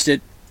we watched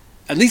it,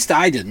 at least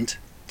I didn't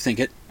think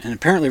it, and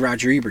apparently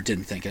Roger Ebert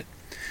didn't think it.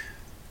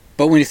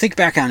 But when you think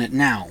back on it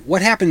now,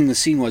 what happened in the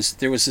scene was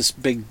there was this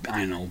big,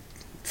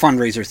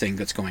 fundraiser thing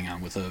that's going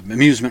on with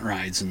amusement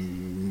rides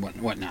and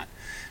whatnot.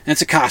 And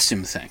it's a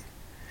costume thing.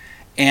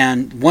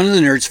 And one of the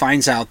nerds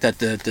finds out that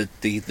the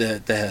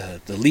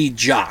lead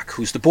jock,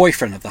 who's the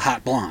boyfriend of the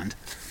hot blonde,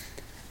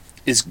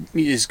 is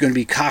going to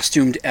be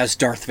costumed as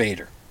Darth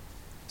Vader.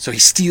 So he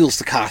steals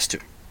the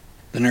costume.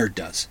 The nerd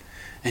does.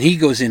 And he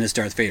goes in as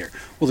Darth Vader.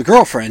 Well, the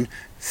girlfriend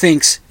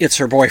thinks it's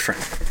her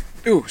boyfriend.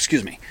 Ooh,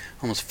 excuse me.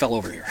 Almost fell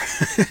over here.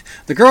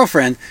 The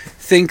girlfriend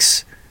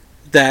thinks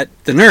that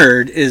the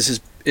nerd is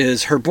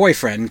her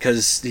boyfriend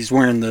because he's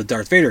wearing the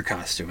Darth Vader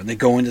costume, and they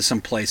go into some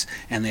place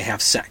and they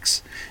have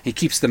sex. He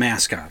keeps the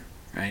mask on,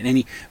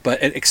 right?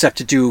 Except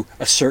to do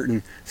a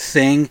certain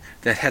thing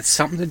that had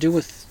something to do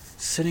with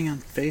sitting on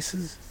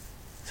faces.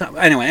 So,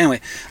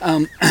 anyway,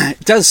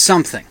 does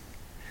something,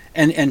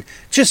 and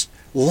just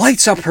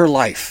lights up her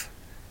life.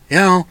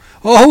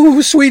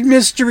 Oh, sweet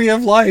mystery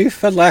of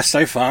life, at last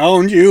I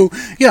found you.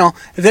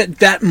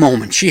 That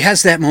moment. She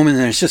has that moment,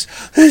 and it's just,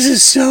 this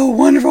is so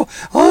wonderful.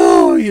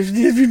 Oh, you've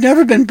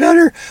never been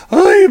better.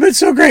 Oh, you've been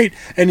so great.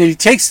 And then he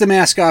takes the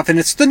mask off, and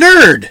it's the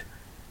nerd.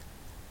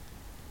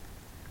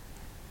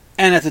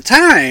 And at the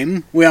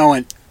time, we all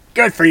went,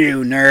 good for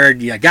you, nerd.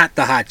 You got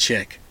the hot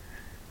chick.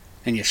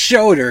 And you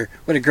showed her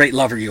what a great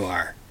lover you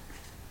are.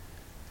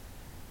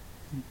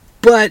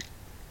 But,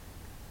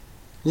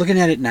 looking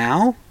at it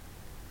now,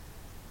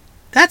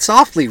 that's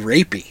awfully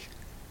rapey.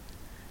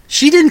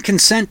 She didn't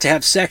consent to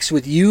have sex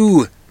with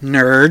you,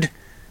 nerd.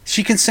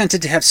 She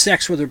consented to have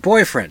sex with her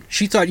boyfriend.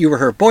 She thought you were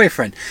her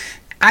boyfriend.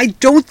 I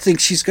don't think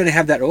she's going to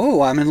have that,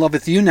 oh, I'm in love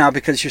with you now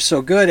because you're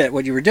so good at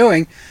what you were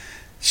doing.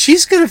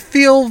 She's going to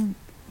feel,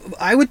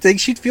 I would think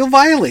she'd feel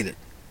violated.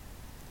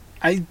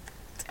 I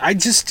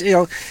just,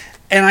 and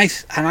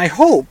I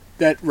hope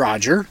that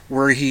Roger,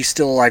 were he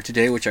still alive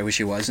today, which I wish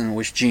he was, and I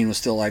wish Gene was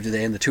still alive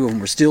today, and the two of them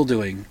were still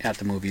doing at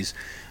the movies,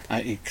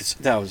 because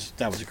that was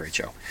a great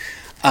show.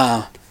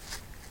 I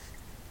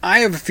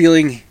have a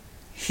feeling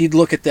he'd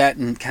look at that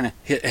and kind of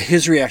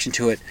his reaction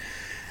to it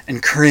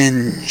and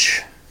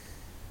cringe.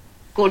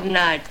 Good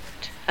night,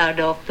 Herr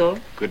Doctor.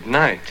 Good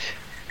night,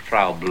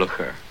 Frau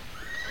Blucher.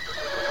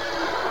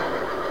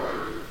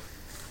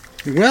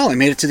 Well, I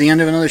made it to the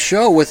end of another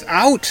show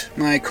without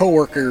my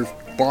coworker,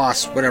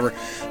 boss, whatever,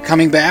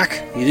 coming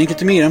back. You didn't get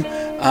to meet him,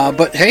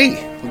 but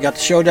hey, we got the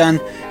show done,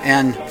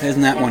 and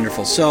isn't that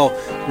wonderful? So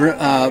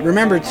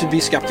remember to be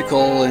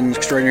skeptical, and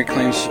extraordinary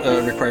claims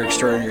require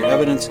extraordinary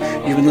evidence.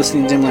 You've been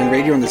listening to Dimland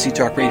Radio on the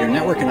Z-Talk Radio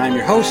Network, and I'm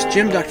your host,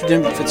 Jim, Dr.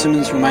 Jim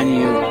Fitzsimmons, reminding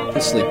you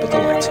to sleep with the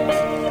lights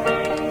off.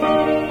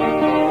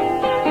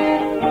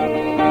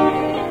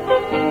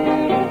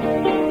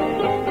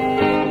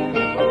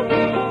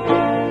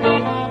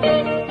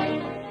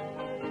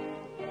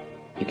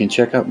 You can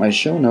check out my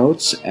show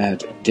notes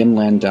at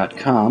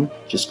dimland.com.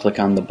 Just click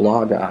on the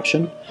blog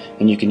option,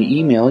 and you can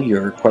email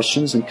your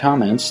questions and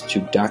comments to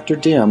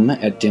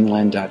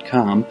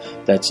drdim@dimland.com.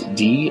 That's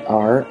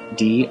DRDIM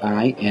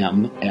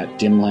at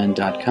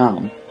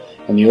dimland.com.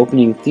 And the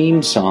opening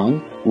theme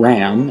song,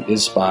 Ram,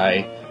 is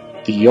by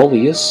the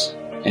Iolius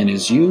and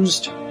is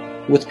used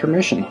with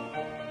permission.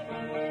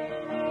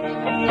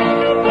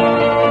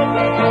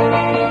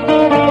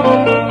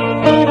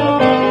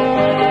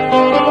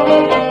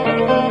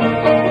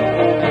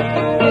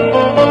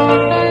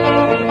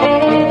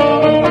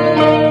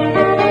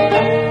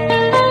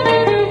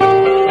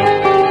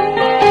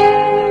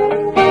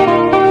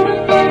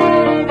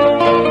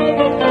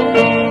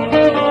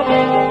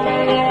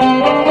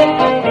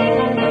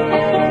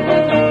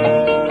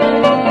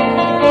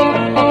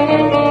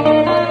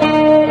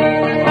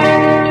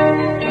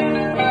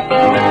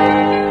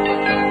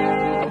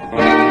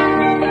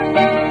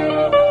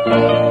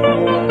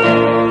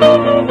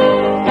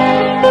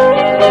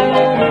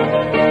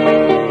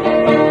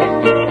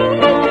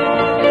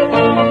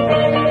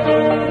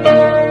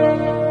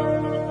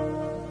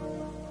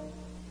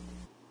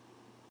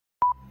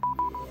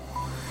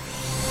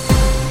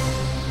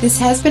 This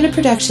has been a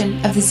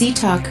production of the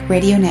Z-Talk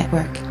Radio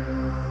Network.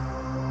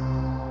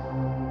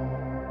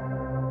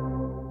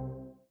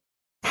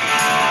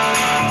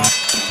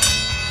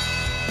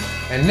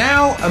 And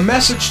now, a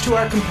message to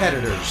our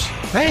competitors.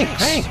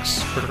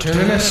 Thanks for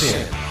tuning us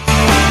in.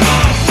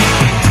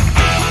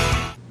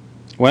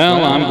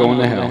 Well, I'm going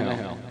to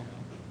hell.